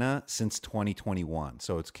Mark Canha since 2021.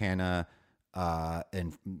 So it's Canha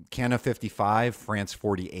and Canha 55, France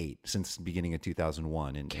 48 since the beginning of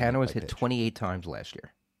 2001. And Canha was hit 28 times last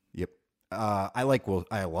year. Yep. I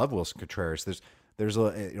love Wilson Contreras. There's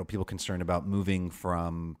people concerned about moving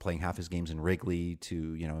from playing half his games in Wrigley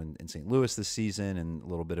to in St. Louis this season, and a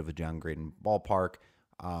little bit of a downgrade in ballpark.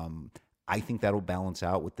 I think that'll balance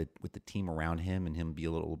out with the team around him, and him be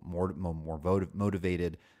a little more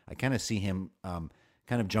motivated. I kind of see him kind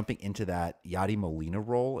of jumping into that Yadi Molina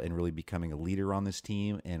role and really becoming a leader on this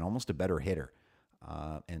team and almost a better hitter.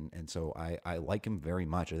 And so I like him very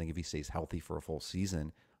much. I think if he stays healthy for a full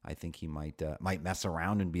season, I think he might mess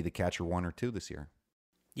around and be the catcher 1 or 2 this year.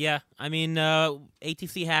 Yeah, I mean,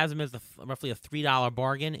 ATC has him as roughly a $3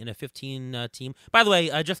 bargain in a 15 team. By the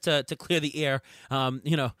way, just to clear the air,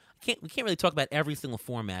 we can't really talk about every single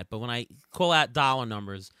format, but when I call out dollar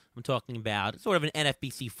numbers, I'm talking about sort of an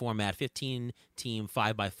NFBC format, 15 team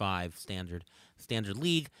 5x5 standard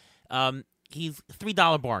league. He's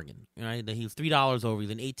 $3 bargain, right? He's $3 over. He's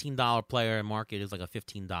an $18 player, and market is like a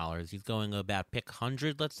 $15. He's going about pick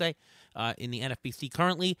 100, let's say, in the NFBC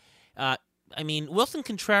currently. I mean, Wilson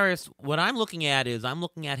Contreras, what I'm looking at is I'm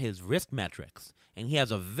looking at his risk metrics, and he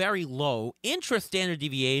has a very low intra-standard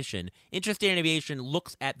deviation. Intra-standard deviation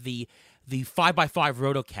looks at the 5x5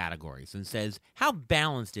 roto categories and says, how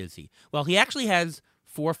balanced is he? Well, he actually has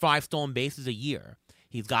 4 or 5 stolen bases a year.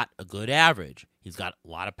 He's got a good average. He's got a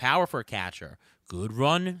lot of power for a catcher. Good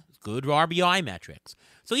run, good RBI metrics.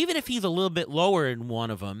 So even if he's a little bit lower in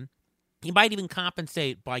one of them, he might even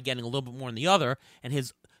compensate by getting a little bit more in the other, and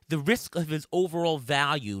the risk of his overall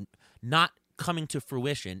value not coming to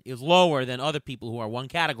fruition is lower than other people who are one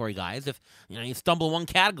category guys. If you stumble in one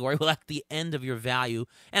category, well, that's the end of your value,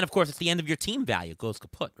 and of course, it's the end of your team value. It goes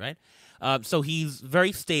kaput, right? So he's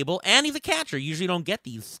very stable, and he's a catcher. You usually don't get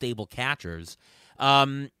these stable catchers.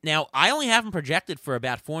 Now, I only have him projected for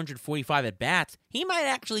about 445 at bats. He might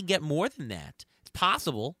actually get more than that. It's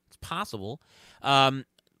possible.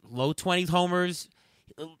 Low 20s homers.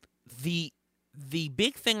 The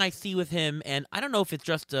big thing I see with him, and I don't know if it's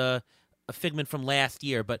just a a figment from last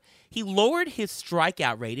year, but he lowered his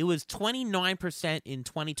strikeout rate. It was 29% in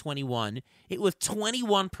 2021. It was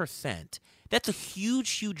 21%. That's a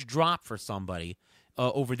huge drop for somebody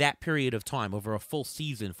over that period of time, over a full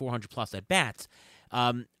season, 400-plus at-bats.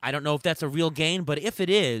 I don't know if that's a real gain, but if it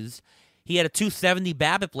is, he had a 270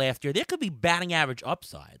 BABIP last year. There could be batting average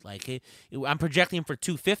upside. Like I'm projecting him for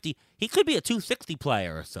 250. He could be a 260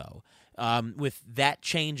 player or so with that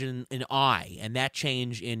change in eye and that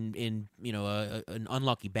change in an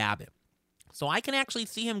unlucky BABIP. So I can actually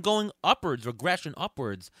see him going upwards, regression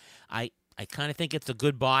upwards. I kind of think it's a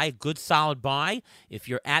good buy, good solid buy. If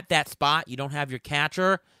you're at that spot, you don't have your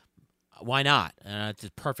catcher, why not? It's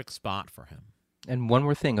a perfect spot for him. And one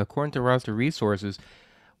more thing, according to Roster Resources,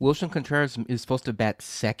 Wilson Contreras is supposed to bat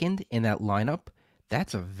second in that lineup.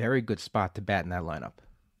 That's a very good spot to bat in that lineup.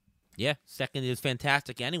 Yeah, second is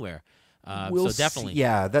fantastic anywhere. We'll so definitely,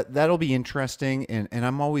 yeah, that'll be interesting. And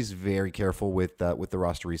I'm always very careful with the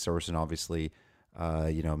Roster Resource, and obviously,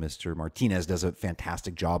 Mr. Martinez does a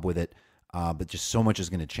fantastic job with it. But just so much is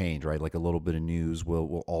going to change, right? Like a little bit of news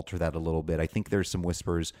will alter that a little bit. I think there's some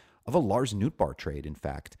whispers of a Lars Nootbaar trade, in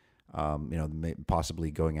fact.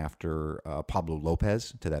 Possibly going after Pablo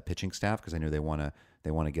Lopez to that pitching staff, because I know they want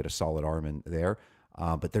to get a solid arm in there.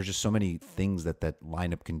 But there's just so many things that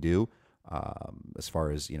lineup can do as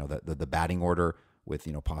far as the batting order with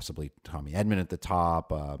possibly Tommy Edman at the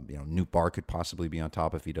top. Nootbaar could possibly be on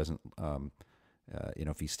top if he doesn't.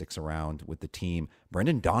 If he sticks around with the team.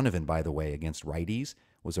 Brendan Donovan, by the way, against righties,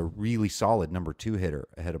 was a really solid number 2 hitter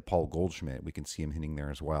ahead of Paul Goldschmidt. We can see him hitting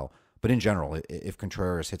there as well. But in general, if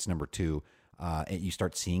Contreras hits number 2, and you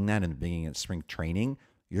start seeing that in the beginning of spring training,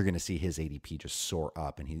 you're going to see his ADP just soar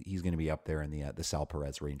up, and he's going to be up there in the Sal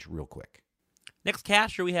Perez range real quick. Next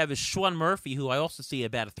catcher we have is Sean Murphy, who I also see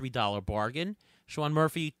about a $3 bargain. Sean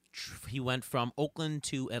Murphy, he went from Oakland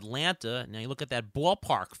to Atlanta. Now you look at that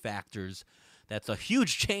ballpark factors. That's a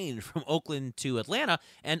huge change from Oakland to Atlanta.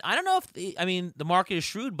 And I don't know if, the market is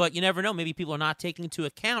shrewd, but you never know. Maybe people are not taking into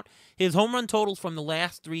account his home run totals from the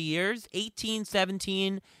last 3 years, 18,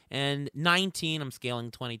 17, and 19. I'm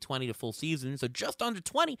scaling 2020 to full season, so just under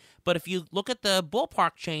 20. But if you look at the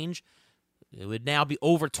ballpark change, it would now be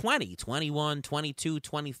over 20, 21, 22,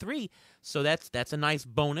 23. So that's a nice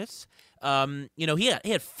bonus. He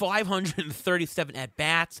had 537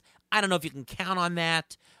 at-bats. I don't know if you can count on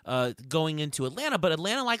that going into Atlanta, but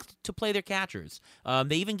Atlanta likes to play their catchers.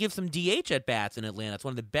 They even give some DH at-bats in Atlanta. It's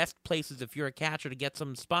one of the best places if you're a catcher to get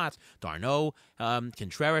some spots. d'Arnaud,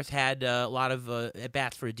 Contreras had a lot of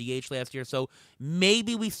at-bats for a DH last year, so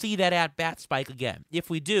maybe we see that at-bat spike again. If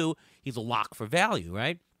we do, he's a lock for value,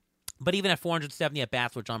 right? But even at 470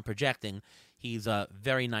 at-bats, which I'm projecting, he's a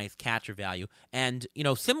very nice catcher value. And,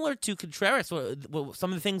 similar to Contreras, some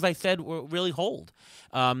of the things I said really hold.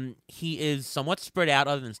 He is somewhat spread out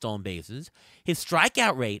other than stolen bases. His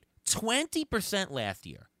strikeout rate, 20% last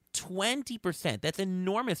year. 20%. That's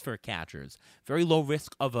enormous for catchers. Very low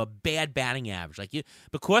risk of a bad batting average.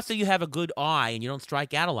 Because you have a good eye and you don't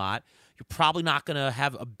strike out a lot, you're probably not going to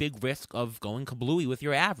have a big risk of going kablooey with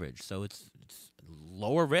your average. So it's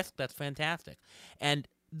lower risk. That's fantastic. And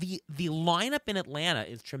the lineup in Atlanta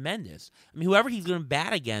is tremendous. Whoever he's going to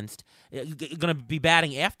bat against, going to be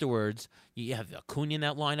batting afterwards. You have Acuna in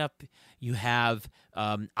that lineup. You have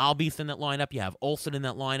Albies in that lineup. You have Olsen in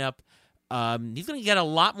that lineup. He's going to get a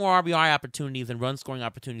lot more RBI opportunities and run-scoring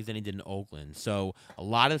opportunities than he did in Oakland. So a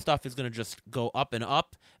lot of the stuff is going to just go up and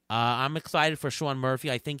up. I'm excited for Sean Murphy.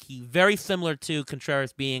 I think he's very similar to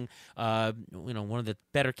Contreras being, one of the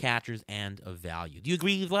better catchers and of value. Do you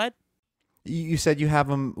agree, Vlad? You said you have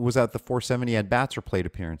him, was that the 470 at-bats or plate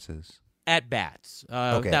appearances? At-bats.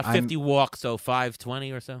 Okay, about 50 walks, so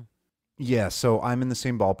 520 or so. Yeah, so I'm in the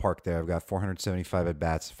same ballpark there. I've got 475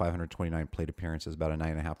 at-bats, 529 plate appearances, about a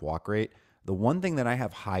 9.5 walk rate. The one thing that I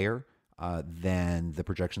have higher than the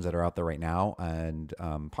projections that are out there right now, and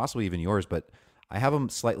possibly even yours, but I have him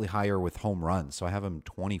slightly higher with home runs. So I have him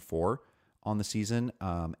 24 on the season,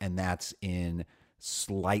 and that's in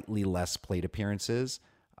slightly less plate appearances.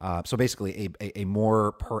 So basically a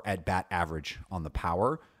more per at-bat average on the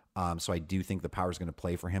power. So I do think the power is going to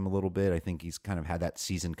play for him a little bit. I think he's kind of had that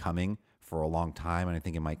season coming for a long time, and I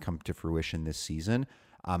think it might come to fruition this season.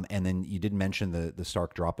 And then you did mention the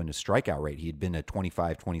stark drop in his strikeout rate. He had been a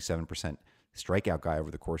 25, 27% strikeout guy over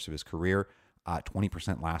the course of his career,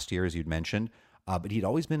 20% last year, as you'd mentioned. But he'd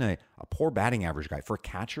always been a poor batting average guy. For a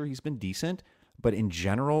catcher, he's been decent. But in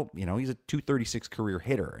general, he's a 236 career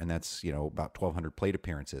hitter, and that's, about 1,200 plate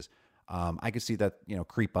appearances. I could see that,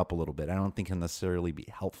 creep up a little bit. I don't think he'll necessarily be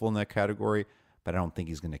helpful in that category, but I don't think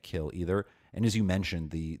he's going to kill either. And as you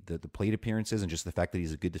mentioned, the plate appearances and just the fact that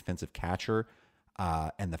he's a good defensive catcher,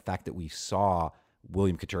 and the fact that we saw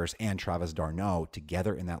William Contreras and Travis d'Arnaud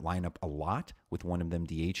together in that lineup a lot, with one of them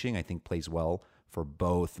DHing, I think plays well for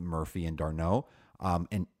both Murphy and d'Arnaud.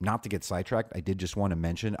 And not to get sidetracked, I did just want to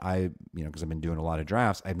mention, because I've been doing a lot of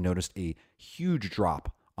drafts, I've noticed a huge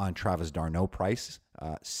drop on Travis d'Arnaud price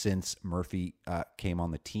since Murphy came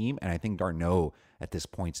on the team. And I think d'Arnaud at this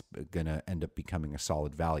point's going to end up becoming a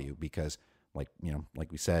solid value because, like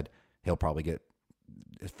we said, he'll probably get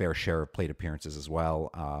a fair share of plate appearances as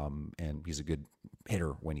well. And he's a good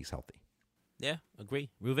hitter when he's healthy. Yeah,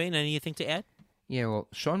 agree. Ruvain, anything to add? Yeah, well,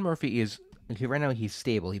 Sean Murphy right now he's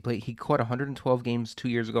stable. He caught 112 games 2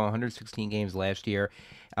 years ago, 116 games last year.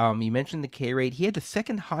 You mentioned the K rate. He had the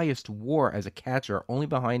second highest WAR as a catcher, only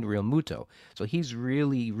behind Real Muto. So he's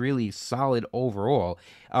really, really solid overall.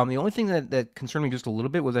 The only thing that concerned me just a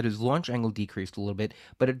little bit was that his launch angle decreased a little bit,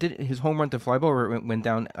 but his home run to fly ball went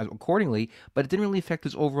down accordingly, but it didn't really affect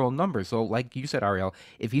his overall numbers. So like you said, Ariel,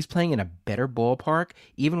 if he's playing in a better ballpark,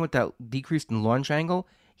 even with that decrease in launch angle,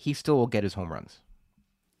 he still will get his home runs.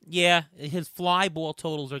 Yeah, his fly ball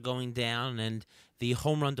totals are going down, and the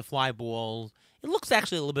home run to fly ball, it looks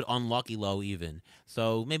actually a little bit unlucky low even.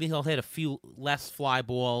 So maybe he'll hit a few less fly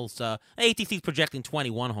balls. ATC's projecting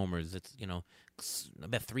 21 homers. It's,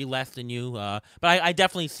 about 3 less than you. But I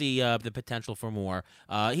definitely see the potential for more.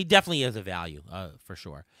 He definitely is a value, for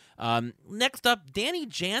sure. Next up, Danny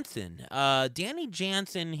Jansen. Danny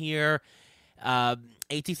Jansen here,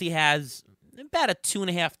 ATC has about a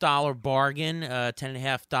 $2.50 bargain,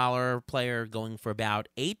 $10.50 player going for about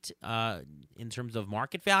 $8 in terms of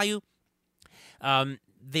market value.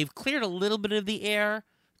 They've cleared a little bit of the air,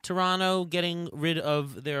 Toronto getting rid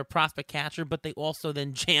of their prospect catcher, but they also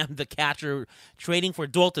then jammed the catcher trading for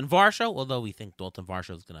Dalton Varsho, although we think Dalton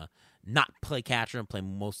Varsho is going to not play catcher and play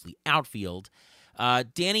mostly outfield.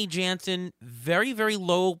 Danny Jansen, very, very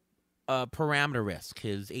low parameter risk.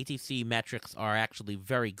 His ATC metrics are actually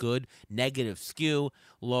very good. Negative skew,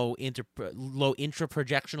 low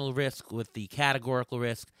intra-projectional risk with the categorical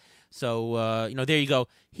risk. So, there you go.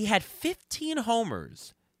 He had 15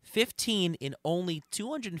 homers, 15 in only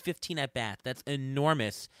 215 at-bats. That's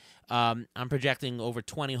enormous. I'm projecting over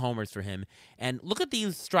 20 homers for him. And look at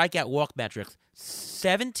these strikeout walk metrics.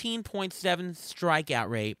 17.7 strikeout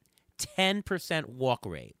rate, 10% walk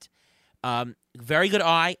rate. Very good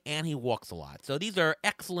eye, and he walks a lot. So these are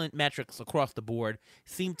excellent metrics across the board.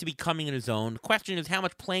 Seem to be coming in his own. The question is, how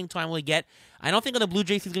much playing time will he get? I don't think the Blue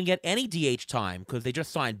Jays he's going to get any DH time because they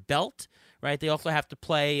just signed Belt, right? They also have to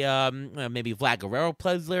play, maybe Vlad Guerrero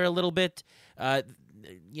plays there a little bit.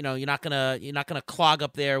 You're not gonna clog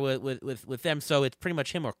up there with them. So it's pretty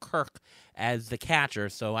much him or Kirk as the catcher.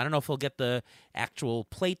 So I don't know if he'll get the actual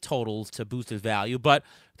plate totals to boost his value, but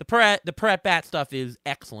the per at bat stuff is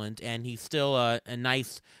excellent, and he's still a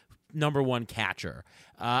nice number one catcher.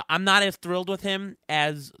 I'm not as thrilled with him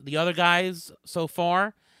as the other guys so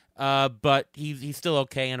far, but he's still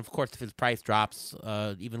okay. And of course, if his price drops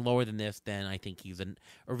even lower than this, then I think he's a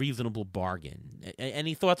reasonable bargain.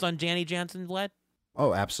 Any thoughts on Danny Jansen, Vlad?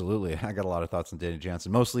 Oh, absolutely. I got a lot of thoughts on Danny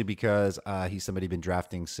Jansen, mostly because he's somebody I've been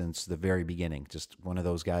drafting since the very beginning. Just one of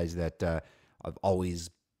those guys that I've always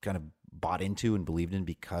kind of bought into and believed in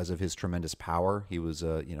because of his tremendous power. He was,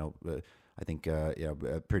 I think,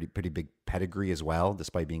 a pretty big pedigree as well,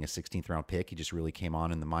 despite being a 16th round pick. He just really came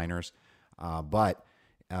on in the minors. But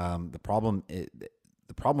the problem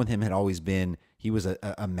with him had always been he was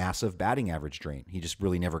a massive batting average drain. He just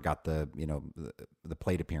really never got the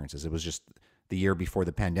plate appearances. It was just the year before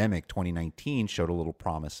the pandemic, 2019, showed a little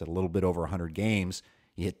promise. At a little bit over 100 games,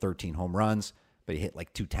 he hit 13 home runs, but he hit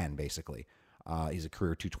like 210 basically. He's a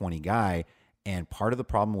career 220 guy. And part of the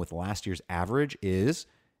problem with last year's average is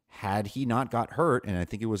had he not got hurt, and I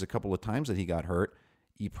think it was a couple of times that he got hurt,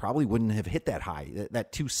 he probably wouldn't have hit that high.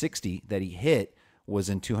 That 260 that he hit was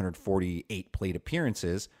in 248 plate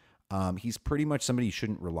appearances. He's pretty much somebody you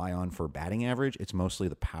shouldn't rely on for batting average. It's mostly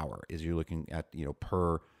the power, as you're looking at,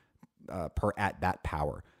 per at-bat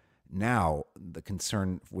power. Now, the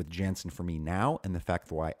concern with Jansen for me now, and the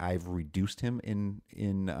fact why I've reduced him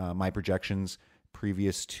in my projections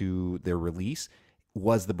previous to their release,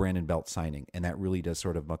 was the Brandon Belt signing. And that really does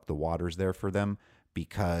sort of muck the waters there for them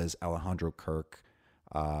because Alejandro Kirk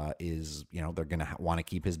is, they're going to want to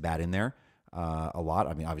keep his bat in there a lot.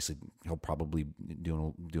 I mean, obviously, he'll probably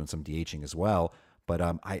doing some DHing as well. But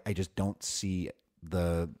I just don't see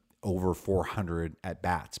the over 400 at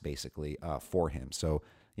bats basically for him. So,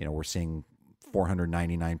 we're seeing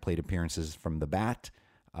 499 plate appearances from the bat.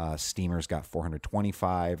 Steamer's got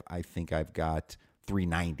 425. I think I've got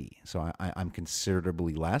 390. So I'm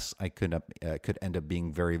considerably less. I could end up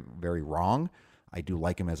being very, very wrong. I do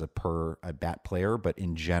like him as a bat player, but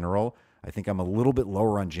in general, I think I'm a little bit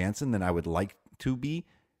lower on Jansen than I would like to be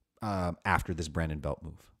after this Brandon Belt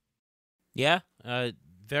move. Yeah,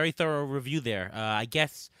 very thorough review there. I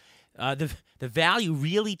guess the value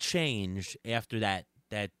really changed after that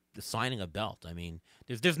signing of Belt. I mean,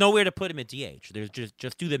 there's nowhere to put him at DH. There's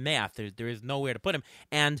just do the math. There is nowhere to put him,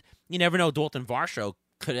 and you never know. Dalton Varsho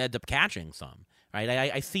could end up catching some. Right,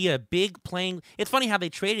 I see a big playing. It's funny how they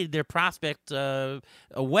traded their prospect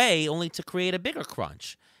away only to create a bigger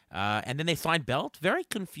crunch, and then they signed Belt. Very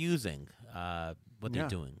confusing what they're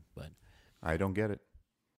doing, but I don't get it.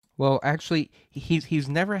 Well, actually, he's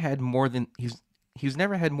never had more than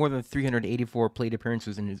 384 plate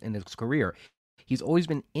appearances in his career. He's always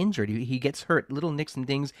been injured. He gets hurt, little nicks and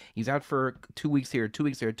dings. He's out for 2 weeks here, 2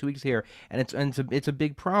 weeks there, 2 weeks here, and it's a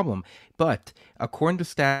big problem. But according to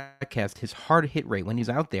Statcast, his hard hit rate when he's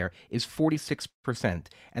out there is 46%.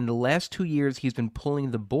 And the last 2 years, he's been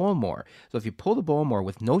pulling the ball more. So if you pull the ball more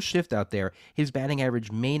with no shift out there, his batting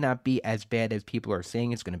average may not be as bad as people are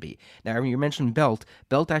saying it's going to be. Now, you mentioned Belt.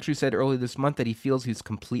 Belt actually said earlier this month that he feels he's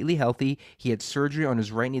completely healthy. He had surgery on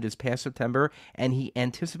his right knee this past September, and he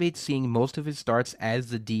anticipates seeing most of his starts as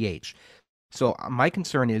the DH. So my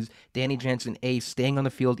concern is Danny Jansen, staying on the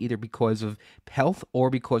field either because of health or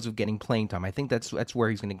because of getting playing time. I think that's where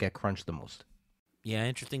he's going to get crunched the most. Yeah,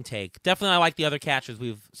 interesting take. Definitely, I like the other catchers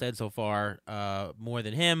we've said so far more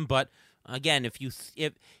than him. But again, if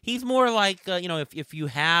he's more like if you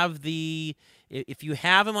have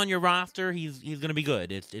him on your roster, he's going to be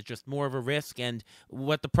good. It's just more of a risk and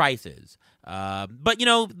what the price is. But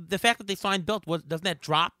the fact that they signed Belt, doesn't that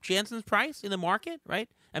drop Jansen's price in the market? Right?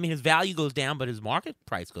 I mean, his value goes down, but his market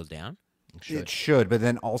price goes down. It should, but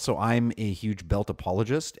then also I'm a huge Belt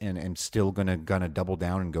apologist, and am still gonna double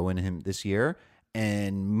down and go into him this year.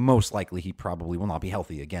 And most likely he probably will not be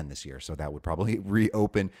healthy again this year. So that would probably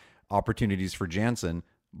reopen opportunities for Jansen.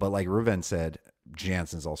 But like Ruven said,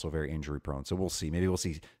 Jansen's also very injury prone. So we'll see. Maybe we'll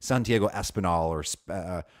see Santiago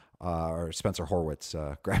Espinal or Spencer Horwitz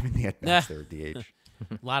grabbing the at-bats there at DH.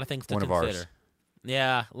 A lot of things to One of consider. ours.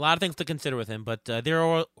 Yeah, a lot of things to consider with him, but there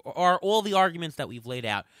are all the arguments that we've laid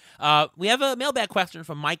out. We have a mailbag question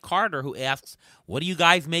from Mike Carter who asks, what do you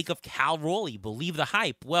guys make of Cal Raleigh? Believe the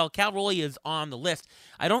hype. Well, Cal Raleigh is on the list.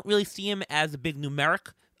 I don't really see him as a big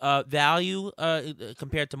numeric value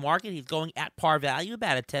compared to market. He's going at par value,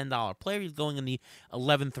 about a $10 player. He's going in the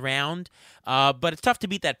 11th round, but it's tough to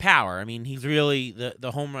beat that power. I mean, he's really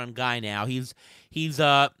the home run guy now. He's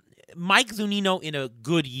Mike Zunino in a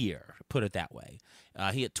good year, put it that way.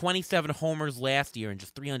 He had 27 homers last year and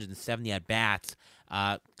just 370 at-bats.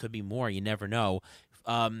 Could be more. You never know.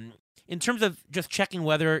 In terms of just checking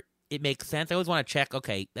whether it makes sense, I always want to check,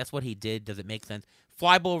 okay, that's what he did. Does it make sense?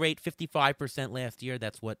 Fly ball rate, 55% last year.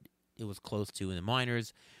 That's what it was close to in the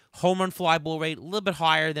minors. Home run fly ball rate, a little bit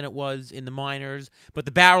higher than it was in the minors. But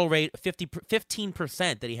the barrel rate,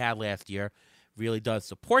 15% that he had last year, really does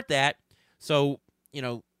support that. So,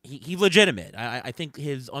 he's legitimate. I think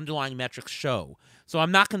his underlying metrics show. So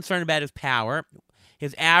I'm not concerned about his power.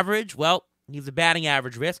 His average, well, he's a batting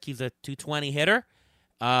average risk. He's a 220 hitter.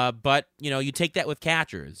 But, you take that with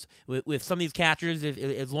catchers. With some of these catchers,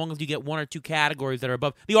 as long as you get one or two categories that are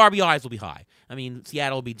above, the RBIs will be high. I mean,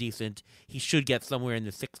 Seattle will be decent. He should get somewhere in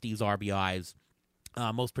the 60s RBIs.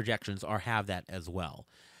 Most projections have that as well.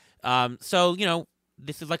 So,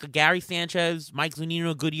 this is like a Gary Sanchez, Mike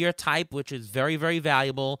Zunino Goodyear type, which is very, very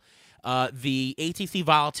valuable. The ATC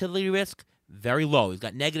volatility risk, very low. He's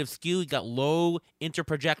got negative skew. He's got low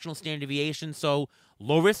interprojectional standard deviation. So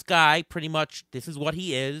low-risk guy, pretty much this is what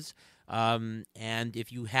he is. And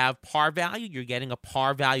if you have par value, you're getting a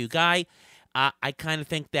par value guy. I kind of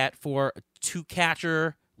think that for a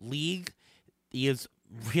two-catcher league, he is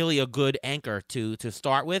really a good anchor to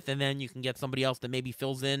start with, and then you can get somebody else that maybe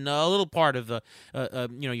fills in a little part of the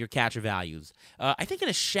your catcher values. I think in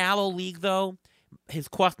a shallow league, though, his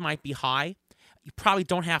cost might be high. You probably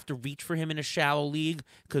don't have to reach for him in a shallow league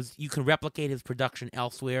because you can replicate his production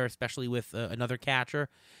elsewhere, especially with another catcher.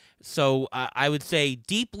 So I would say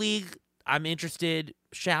deep league, I'm interested.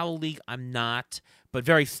 Shallow league, I'm not, but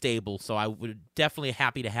very stable. So I would definitely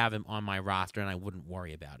happy to have him on my roster, and I wouldn't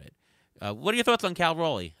worry about it. What are your thoughts on Cal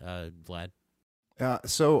Raleigh, Vlad?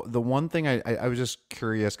 So the one thing I was just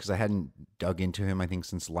curious because I hadn't dug into him, I think,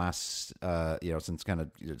 since last, since kind of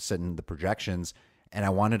setting the projections. And I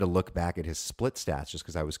wanted to look back at his split stats just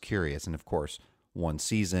because I was curious. And of course, one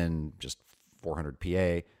season, just 400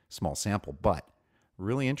 PA, small sample, but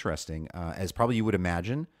really interesting. As probably you would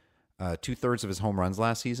imagine, 2/3 of his home runs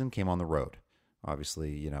last season came on the road.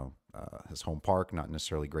 Obviously, his home park not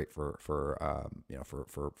necessarily great for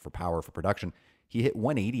power for production. He hit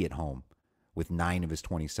 180 at home with 9 of his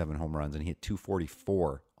 27 home runs, and he hit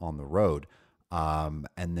 244 on the road. And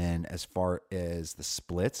then as far as the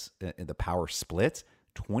splits, the power splits,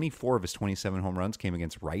 24 of his 27 home runs came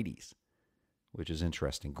against righties, which is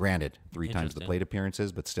interesting. Granted, 3 times the plate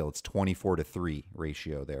appearances, but still, it's 24-3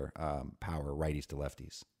 ratio there. Power righties to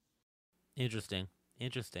lefties. Interesting.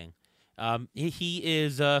 He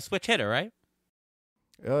is a switch hitter, right?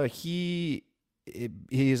 He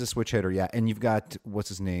is a switch hitter, yeah. And you've got what's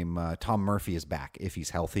his name? Tom Murphy is back. If he's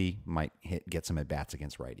healthy, might get some at bats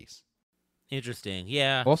against righties. Interesting,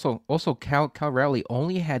 yeah. Also, Cal Rowley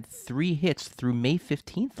only had 3 hits through May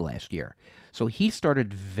 15th last year. So he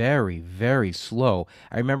started very, very slow.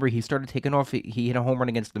 I remember he started taking off. He hit a home run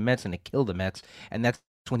against the Mets, and it killed the Mets. And that's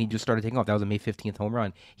when he just started taking off. That was a May 15th home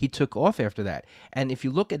run. He took off after that. And if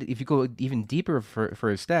you go even deeper for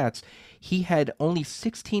his stats, he had only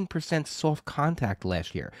 16% soft contact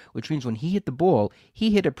last year, which means when he hit the ball,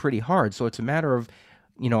 he hit it pretty hard. So it's a matter of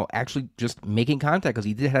actually just making contact, because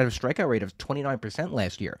he did have a strikeout rate of 29%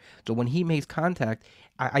 last year. So when he makes contact,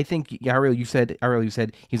 I think, Ariel, you said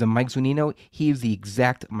he's a Mike Zunino. He is the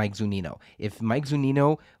exact Mike Zunino. If Mike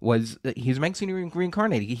Zunino he's Mike Zunino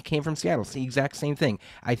reincarnated. He came from Seattle. It's the exact same thing.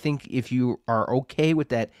 I think if you are okay with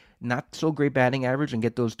that not so great batting average and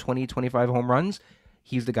get those 20, 25 home runs,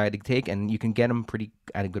 he's the guy to take, and you can get him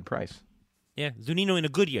at a good price. Yeah, Zunino in a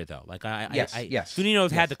good year, though. Yes.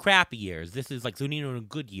 Zunino's had the crappy years. This is like Zunino in a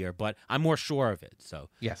good year, but I'm more sure of it. So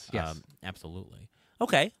yes. Absolutely.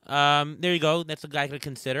 Okay, there you go. That's a guy to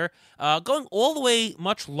consider. Going all the way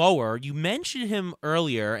much lower, you mentioned him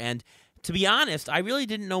earlier, and to be honest, I really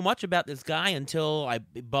didn't know much about this guy until I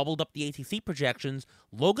bubbled up the ATC projections.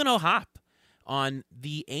 Logan O'Hoppe on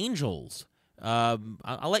the Angels.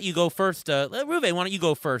 I'll let you go first. Ruve, why don't you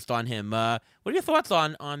go first on him? What are your thoughts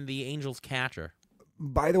on the Angels catcher?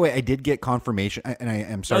 By the way, I did get confirmation, and I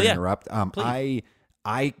am sorry to interrupt.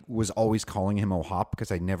 I was always calling him O'Hoppe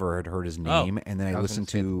because I never had heard his name, and then I listened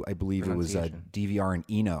to, I believe it was DVR and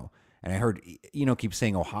Eno, and I heard Eno keep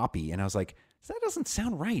saying O'Hoppe, and I was like, that doesn't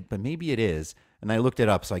sound right, but maybe it is. And I looked it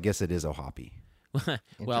up, so I guess it is O'Hoppe.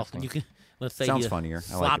 Well, you can. Let's say sounds funnier.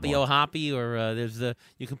 Sloppy O'Hoppe, or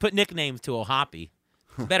you can put nicknames to O'Hoppe.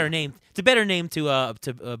 It's a better name. It's a better name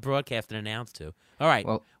to broadcast and announce to. All right.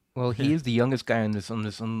 Well, he is the youngest guy on this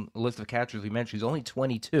list of catchers we mentioned. He's only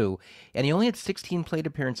 22, and he only had 16 plate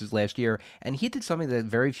appearances last year. And he did something that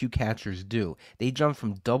very few catchers do. They jumped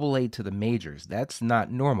from Double-A to the majors. That's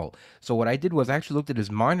not normal. So what I did was I actually looked at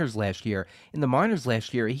his minors last year. In the minors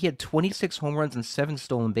last year, he had 26 home runs and 7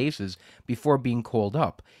 stolen bases before being called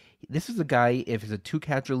up. This is a guy, if it's a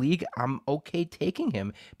 2-catcher league, I'm okay taking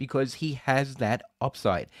him because he has that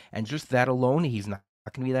upside. And just that alone, he's not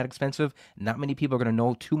going to be that expensive. Not many people are going to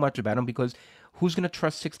know too much about him because who's going to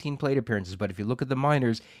trust 16 plate appearances? But if you look at the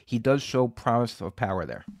minors, he does show promise of power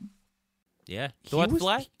there. Yeah. Thoughts,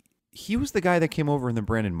 Fly? He was the guy that came over in the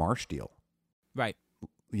Brandon Marsh deal. Right.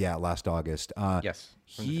 Yeah, last August. Yes.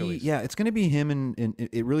 It's going to be him, and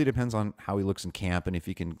it really depends on how he looks in camp and if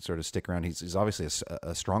he can sort of stick around. He's obviously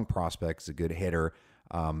a strong prospect. He's a good hitter.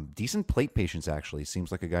 Decent plate patience, actually.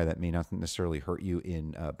 Seems like a guy that may not necessarily hurt you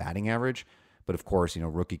in batting average. But, of course,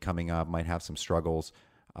 rookie coming up might have some struggles.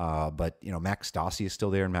 But, Max Stassi is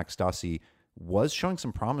still there, and Max Stassi was showing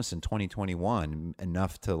some promise in 2021,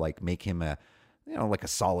 enough to, make him a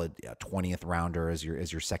solid 20th rounder as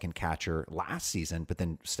your second catcher last season. But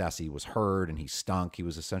then Stassi was hurt and he stunk. He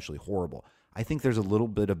was essentially horrible. I think there's a little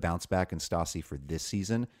bit of bounce back in Stassi for this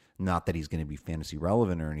season. Not that he's going to be fantasy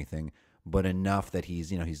relevant or anything, but enough that he's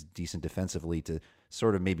decent defensively to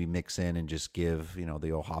sort of maybe mix in and just give,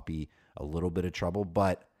 the O'Hoppe a little bit of trouble.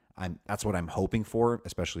 But that's what I'm hoping for,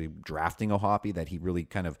 especially drafting O'Hoppe, that he really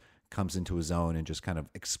kind of comes into his own and just kind of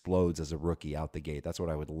explodes as a rookie out the gate. That's what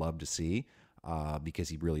I would love to see. Because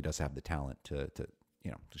he really does have the talent to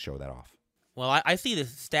show that off. Well, I see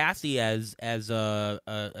this Stassi as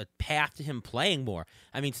a path to him playing more.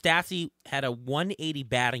 I mean, Stassi had a 180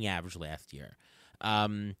 batting average last year.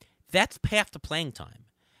 That's path to playing time.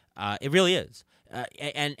 It really is.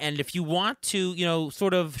 And if you want to,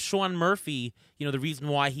 sort of Sean Murphy, the reason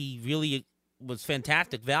why he really was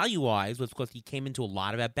fantastic value-wise was because he came into a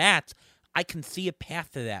lot of at-bats. I can see a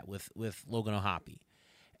path to that with Logan O'Hoppe.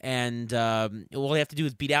 And all they have to do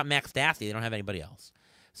is beat out Max Stassi. They don't have anybody else.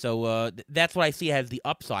 So that's what I see as the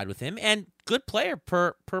upside with him. And good player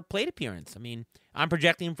per plate appearance. I mean, I'm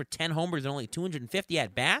projecting him for 10 homers and only 250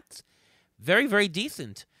 at-bats. Very, very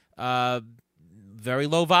decent. Very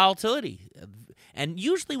low volatility. And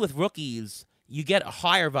usually with rookies, you get a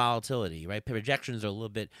higher volatility, right? Projections are a little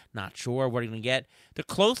bit not sure what you're going to get. They're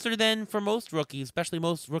closer than for most rookies, especially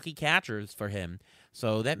most rookie catchers for him.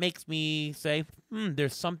 So that makes me say,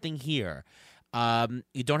 there's something here.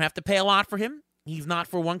 You don't have to pay a lot for him. He's not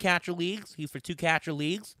for one catcher leagues. He's for two catcher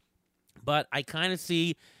leagues. But I kind of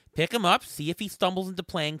see, pick him up, see if he stumbles into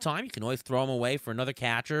playing time. You can always throw him away for another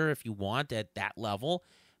catcher if you want at that level.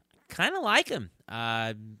 Kind of like him.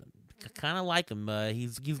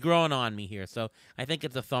 He's growing on me here. So I think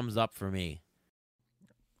it's a thumbs up for me.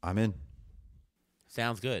 I'm in.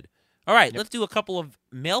 Sounds good. All right, let's do a couple of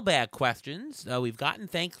mailbag questions. We've gotten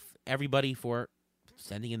thanks everybody for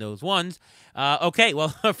sending in those ones. Okay, well,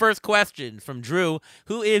 first question from Drew.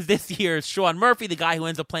 Who is this year's Sean Murphy, the guy who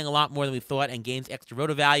ends up playing a lot more than we thought and gains extra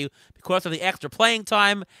roto value because of the extra playing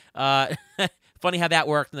time? Funny how that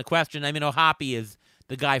worked in the question. I mean, Hoppy is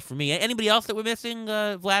the guy for me. Anybody else that we're missing,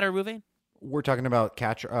 Vlad or Ruvain? We're talking about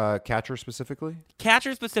catcher specifically?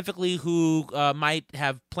 Catcher specifically who might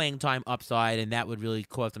have playing time upside, and that would really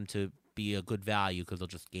cause them to be a good value because they'll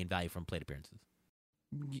just gain value from plate appearances.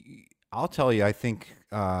 I'll tell you, I think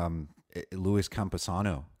Luis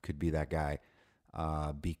Campusano could be that guy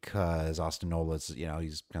because Austin Nola's,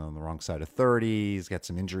 he's kind of on the wrong side of 30. He's got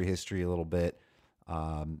some injury history a little bit.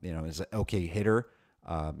 Is an okay hitter.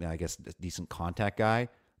 I guess a decent contact guy.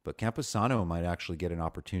 But Campusano might actually get an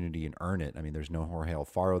opportunity and earn it. I mean, there's no Jorge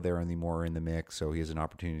Alfaro there anymore in the mix, so he has an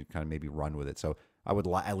opportunity to kind of maybe run with it. So I would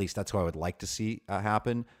at least that's what I would like to see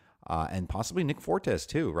happen. And possibly Nick Fortes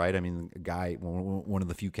too, right? I mean, a guy, one of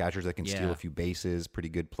the few catchers that can steal a few bases, pretty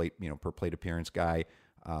good plate, per plate appearance guy.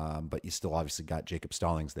 But you still obviously got Jacob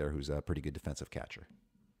Stallings there, who's a pretty good defensive catcher.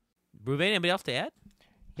 Ruvain, anybody else to add?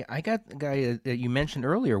 Yeah, I got the guy that you mentioned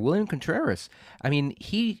earlier, William Contreras. I mean,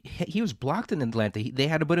 he was blocked in Atlanta. They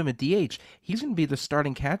had to put him at DH. He's going to be the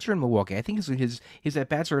starting catcher in Milwaukee. I think his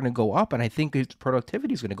at-bats are going to go up, and I think his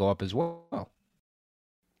productivity is going to go up as well.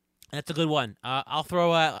 That's a good one. I'll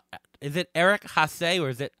throw is it Eric Haase or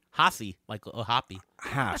is it Haase, like a Hoppy?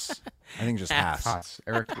 Haas. I think just Haas.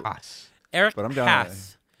 Eric Haas. Eric but I'm down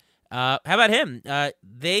Haas. How about him?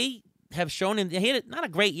 They have shown him, he had not a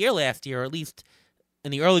great year last year, or at least in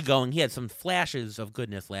the early going, he had some flashes of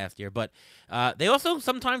goodness last year, but they also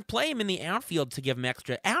sometimes play him in the outfield to give him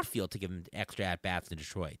extra at-bats in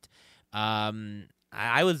Detroit.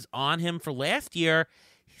 I was on him for last year.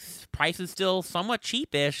 His price is still somewhat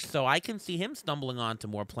cheapish, so I can see him stumbling onto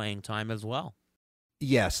more playing time as well.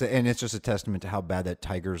 Yes, and it's just a testament to how bad that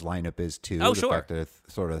Tigers lineup is too. Oh, the fact that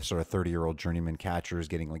a sort of 30-year-old journeyman catcher is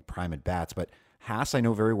getting like prime at bats. But Haas I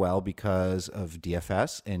know very well because of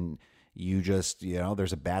DFS, and you just,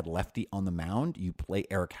 there's a bad lefty on the mound, you play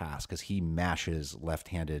Eric Haas because he mashes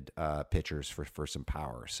left-handed pitchers for some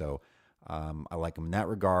power. So I like him in that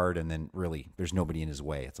regard. And then really, there's nobody in his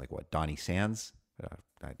way. It's like, what, Donnie Sands?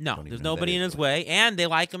 No, there's nobody in his way, and they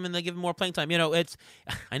like him, and they give him more playing time.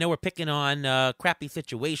 I know we're picking on crappy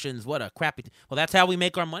situations. What a crappy. Well, that's how we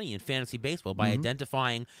make our money in fantasy baseball, by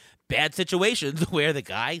identifying bad situations where the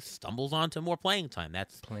guy stumbles onto more playing time.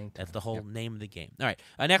 That's the whole name of the game. All right,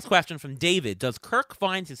 next question from David: does Kirk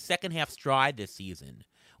find his second half stride this season?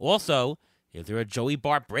 Also, is there a Joey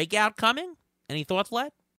Bart breakout coming? Any thoughts,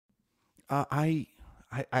 Vlad?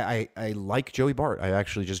 I like Joey Bart. I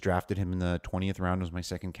actually just drafted him in the 20th round as my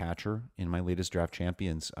second catcher in my latest draft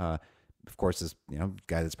champions. Of course, this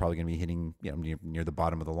guy that's probably going to be hitting near the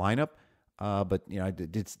bottom of the lineup. But I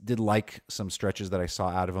did like some stretches that I saw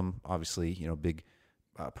out of him. Obviously, big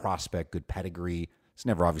prospect, good pedigree. It's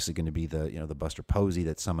never obviously going to be the Buster Posey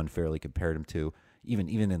that some unfairly compared him to, even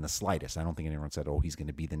in the slightest. I don't think anyone said, he's going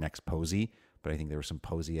to be the next Posey. But I think there were some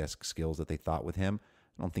Posey-esque skills that they thought with him.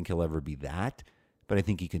 I don't think he'll ever be that. But I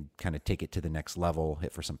think he could kind of take it to the next level,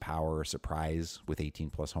 hit for some power or surprise with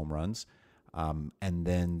 18-plus home runs. And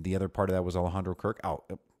then the other part of that was Alejandro Kirk.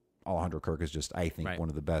 Alejandro Kirk is just, I think, one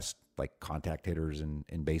of the best contact hitters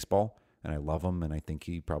in baseball. And I love him, and I think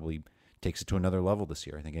he probably takes it to another level this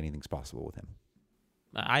year. I think anything's possible with him.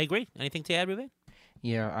 I agree. Anything to add, Ruben?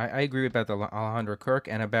 Yeah, I agree about the Alejandro Kirk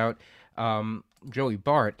and about Joey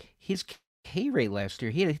Bart. His K rate last year,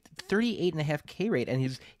 he had a 38.5 K rate, and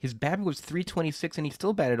his BABIP was 326, and he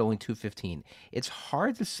still batted only 215. It's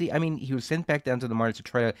hard to see. I mean, he was sent back down to the minors to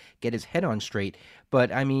try to get his head on straight,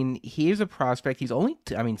 but I mean, he is a prospect. He's only,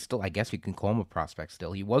 still, I guess you can call him a prospect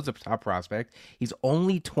still. He was a top prospect. He's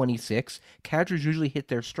only 26. Catchers usually hit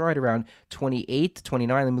their stride around 28 to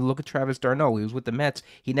 29. I mean, look at Travis d'Arnaud. He was with the Mets.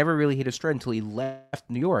 He never really hit a stride until he left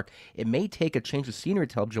New York. It may take a change of scenery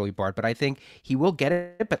to help Joey Bart, but I think he will get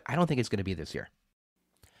it, but I don't think it's going to be this year.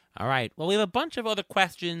 All right. Well, we have a bunch of other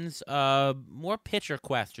questions, more pitcher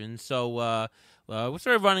questions. So we're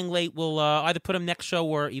sort of running late. We'll either put him next show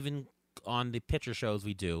or even on the pitcher shows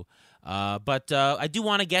we do. But I do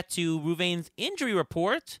want to get to Ruvain's injury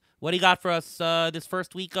report. What do you got for us this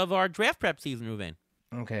first week of our draft prep season, Ruvain?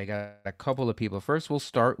 Okay, I got a couple of people. First, we'll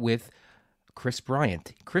start with Chris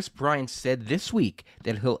Bryant. Chris Bryant said this week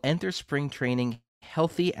that he'll enter spring training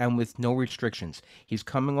healthy and with no restrictions. He's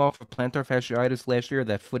coming off of plantar fasciitis last year,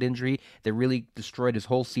 that foot injury that really destroyed his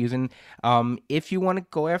whole season. If you want to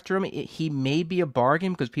go after him, he may be a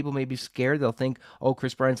bargain because people may be scared. They'll think, oh,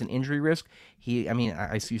 Chris Bryant's an injury risk.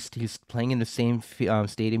 I see he's playing in the same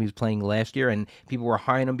stadium he was playing last year, and people were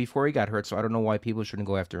high on him before he got hurt, so I don't know why people shouldn't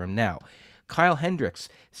go after him now. Kyle Hendricks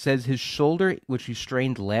says his shoulder, which he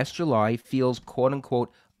strained last July, feels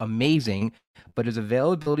quote-unquote amazing, but his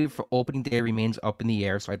availability for opening day remains up in the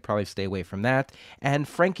air, so I'd probably stay away from that. And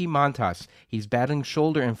Frankie Montas, he's battling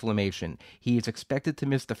shoulder inflammation. He is expected to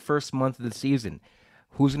miss the first month of the season.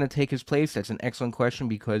 Who's going to take his place? That's an excellent question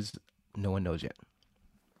because no one knows yet.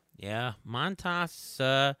 Yeah, Montas,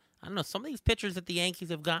 I don't know, some of these pitchers that the Yankees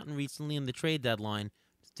have gotten recently in the trade deadline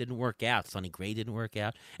just didn't work out. Sonny Gray didn't work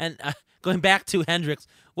out. And going back to Hendricks,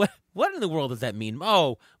 what in the world does that mean?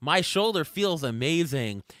 Oh, my shoulder feels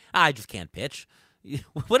amazing. I just can't pitch.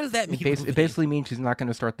 What does that mean? It basically means he's not going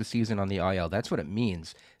to start the season on the IL. That's what it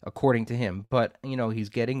means, according to him. But, he's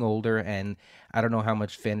getting older, and I don't know how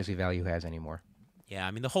much fantasy value he has anymore. Yeah,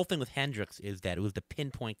 I mean, the whole thing with Hendricks is that it was the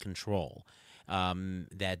pinpoint control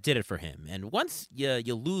that did it for him. And once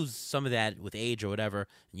you lose some of that with age or whatever,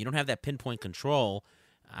 and you don't have that pinpoint control,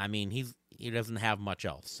 I mean, he doesn't have much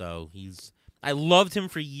else. So I loved him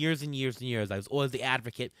for years and years and years. I was always the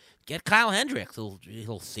advocate. Get Kyle Hendricks.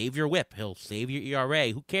 He'll save your whip. He'll save your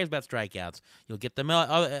ERA. Who cares about strikeouts? You'll get them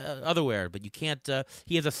otherwhere, but you can't.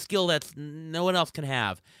 He has a skill that no one else can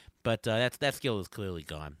have. But that skill is clearly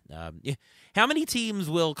gone. How many teams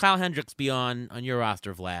will Kyle Hendricks be on your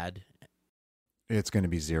roster, Vlad? It's going to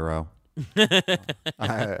be 0.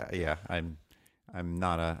 I'm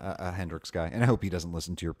not a Hendricks guy, and I hope he doesn't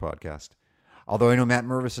listen to your podcast. Although I know Matt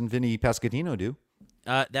Mervis and Vinny Pasquantino do.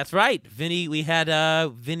 That's right. We had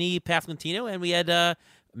Vinny Pasquantino, and we had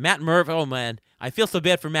Matt Mervis. Oh, man. I feel so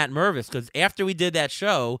bad for Matt Mervis, because after we did that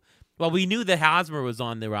show, well, we knew that Hosmer was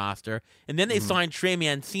on the roster, and then they signed Trey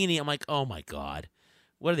Mancini. I'm like, oh, my God.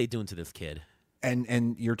 What are they doing to this kid?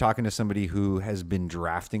 And you're talking to somebody who has been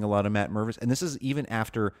drafting a lot of Matt Mervis, and this is even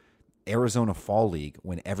after Arizona Fall League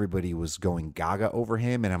when everybody was going gaga over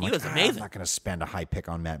him, and I'm like, I'm not going to spend a high pick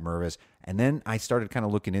on Matt Mervis. And then I started kind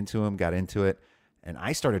of looking into him, got into it, and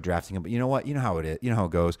I started drafting him. But you know what? You know how it is. You know how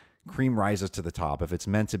it goes. Cream rises to the top. If it's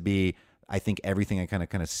meant to be, I think everything I kind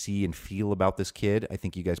of see and feel about this kid, I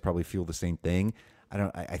think you guys probably feel the same thing.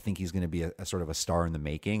 I think he's going to be a sort of a star in the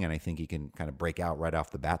making, and I think he can kind of break out right off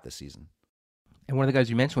the bat this season. And one of the guys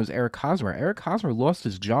you mentioned was Eric Hosmer. Eric Hosmer lost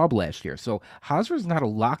his job last year. So Hosmer's not a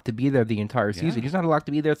lock to be there the entire season. Yeah. He's not a lock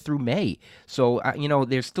to be there through May. So,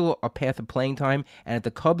 there's still a path of playing time. And if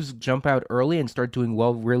the Cubs jump out early and start doing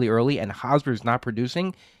well really early and Hosmer's not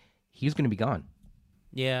producing, he's going to be gone.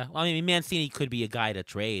 Yeah, well, I mean, Mancini could be a guy to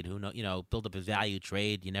trade. Who know, build up his value,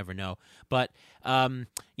 trade. You never know. But I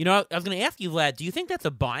was going to ask you, Vlad, do you think that's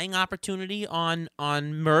a buying opportunity on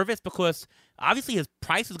Mervis? Because obviously his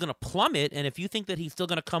price is going to plummet, and if you think that he's still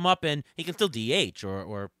going to come up and he can still DH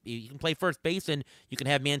or you can play first base and you can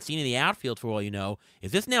have Mancini in the outfield for all you know,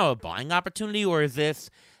 is this now a buying opportunity, or is this?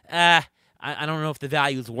 I don't know if the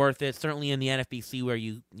value is worth it. Certainly in the NFBC where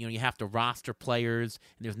you have to roster players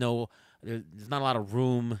and there's not a lot of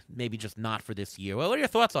room, maybe just not for this year. Well, what are your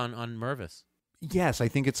thoughts on Mervis? Yes, I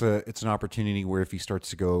think it's an opportunity where if he starts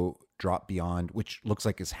to drop beyond, which looks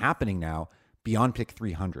like is happening now, beyond pick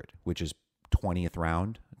 300, which is 20th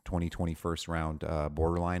round, 21st round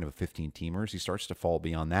borderline of 15 teamers, he starts to fall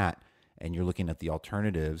beyond that, and you're looking at the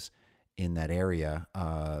alternatives in that area,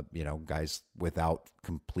 guys without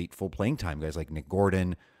complete full playing time, guys like Nick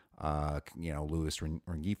Gordon, Luis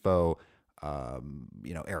Rengifo,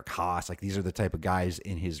 Eric Haas, like these are the type of guys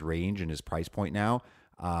in his range and his price point now.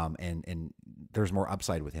 And there's more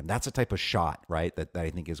upside with him. That's a type of shot, right? That I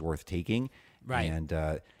think is worth taking. Right. And,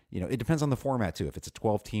 it depends on the format too. If it's a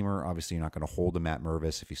 12 teamer, obviously you're not going to hold a Matt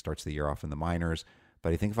Mervis if he starts the year off in the minors.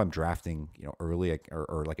 But I think if I'm drafting, early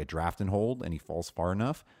or like a draft and hold and he falls far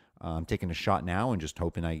enough, I'm taking a shot now and just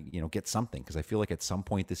hoping I, get something. Because I feel like at some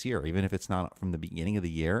point this year, even if it's not from the beginning of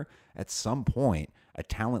the year, at some point, a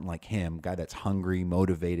talent like him, guy that's hungry,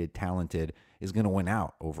 motivated, talented, is going to win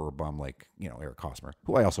out over a bum like, Eric Hosmer,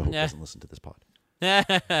 who I also hope doesn't listen to this pod.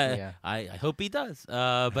 Yeah. I hope he does.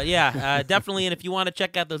 But yeah, definitely. And if you want to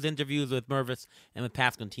check out those interviews with Mervis and with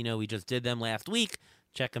Pasquantino, we just did them last week.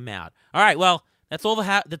 Check them out. All right. Well, That's all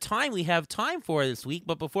the time we have time for this week.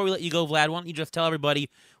 But before we let you go, Vlad, why don't you just tell everybody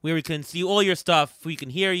where we can see all your stuff, we can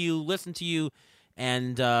hear you, listen to you,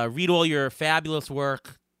 and read all your fabulous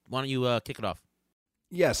work. Why don't you kick it off?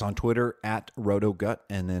 Yes, on Twitter at RotoGut,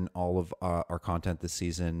 and then all of our content this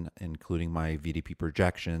season, including my VDP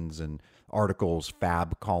projections and articles,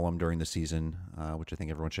 Fab column during the season, which I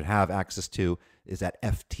think everyone should have access to, is at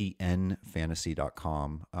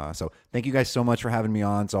ftnfantasy.com. So thank you guys so much for having me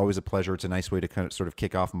on. It's always a pleasure. It's a nice way to kind of sort of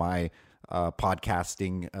kick off my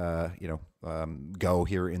podcasting, go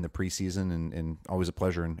here in the preseason, and always a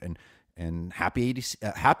pleasure. And happy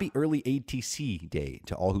early ATC day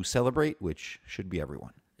to all who celebrate, which should be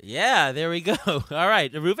everyone. Yeah, there we go. All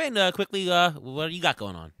right, Ruven, quickly, what do you got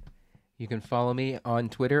going on? You can follow me on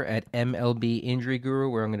Twitter at MLB Injury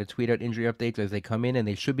Guru, where I'm going to tweet out injury updates as they come in, and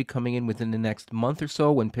they should be coming in within the next month or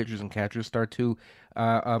so when pitchers and catchers start to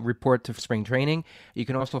report to spring training. You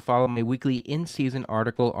can also follow my weekly in-season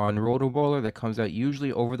article on RotoBowler that comes out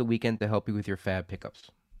usually over the weekend to help you with your fab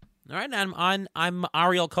pickups. All right, I'm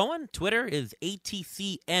Ariel Cohen. Twitter is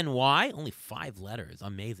ATCNY, only 5 letters.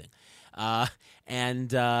 Amazing. You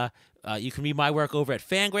can read my work over at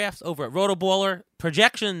Fangraphs, over at RotoBowler.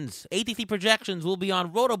 Projections, ATC projections will be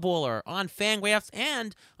on RotoBowler, on Fangraphs,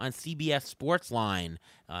 and on CBS Sportsline.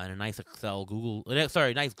 And a nice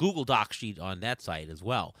nice Google Doc sheet on that site as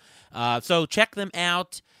well. So check them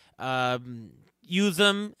out. Use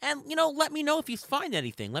them, and let me know if you find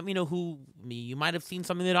anything. Let me know you might have seen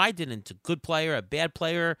something that I didn't. A good player, a bad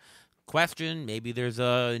player, question. Maybe there's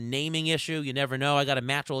a naming issue. You never know. I got to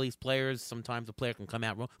match all these players. Sometimes a player can come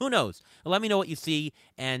out wrong. Who knows? Let me know what you see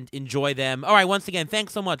and enjoy them. All right. Once again,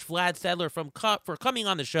 thanks so much, Vlad Sedler, for coming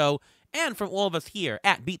on the show, and from all of us here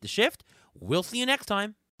at Beat the Shift. We'll see you next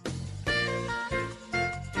time.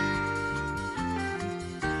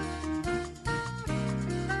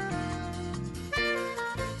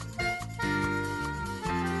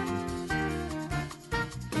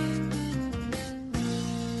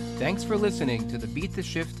 Thanks for listening to the Beat the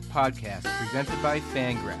Shift podcast presented by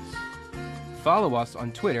Fangraphs. Follow us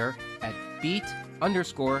on Twitter at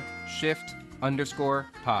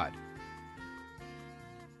beat_shift_pod.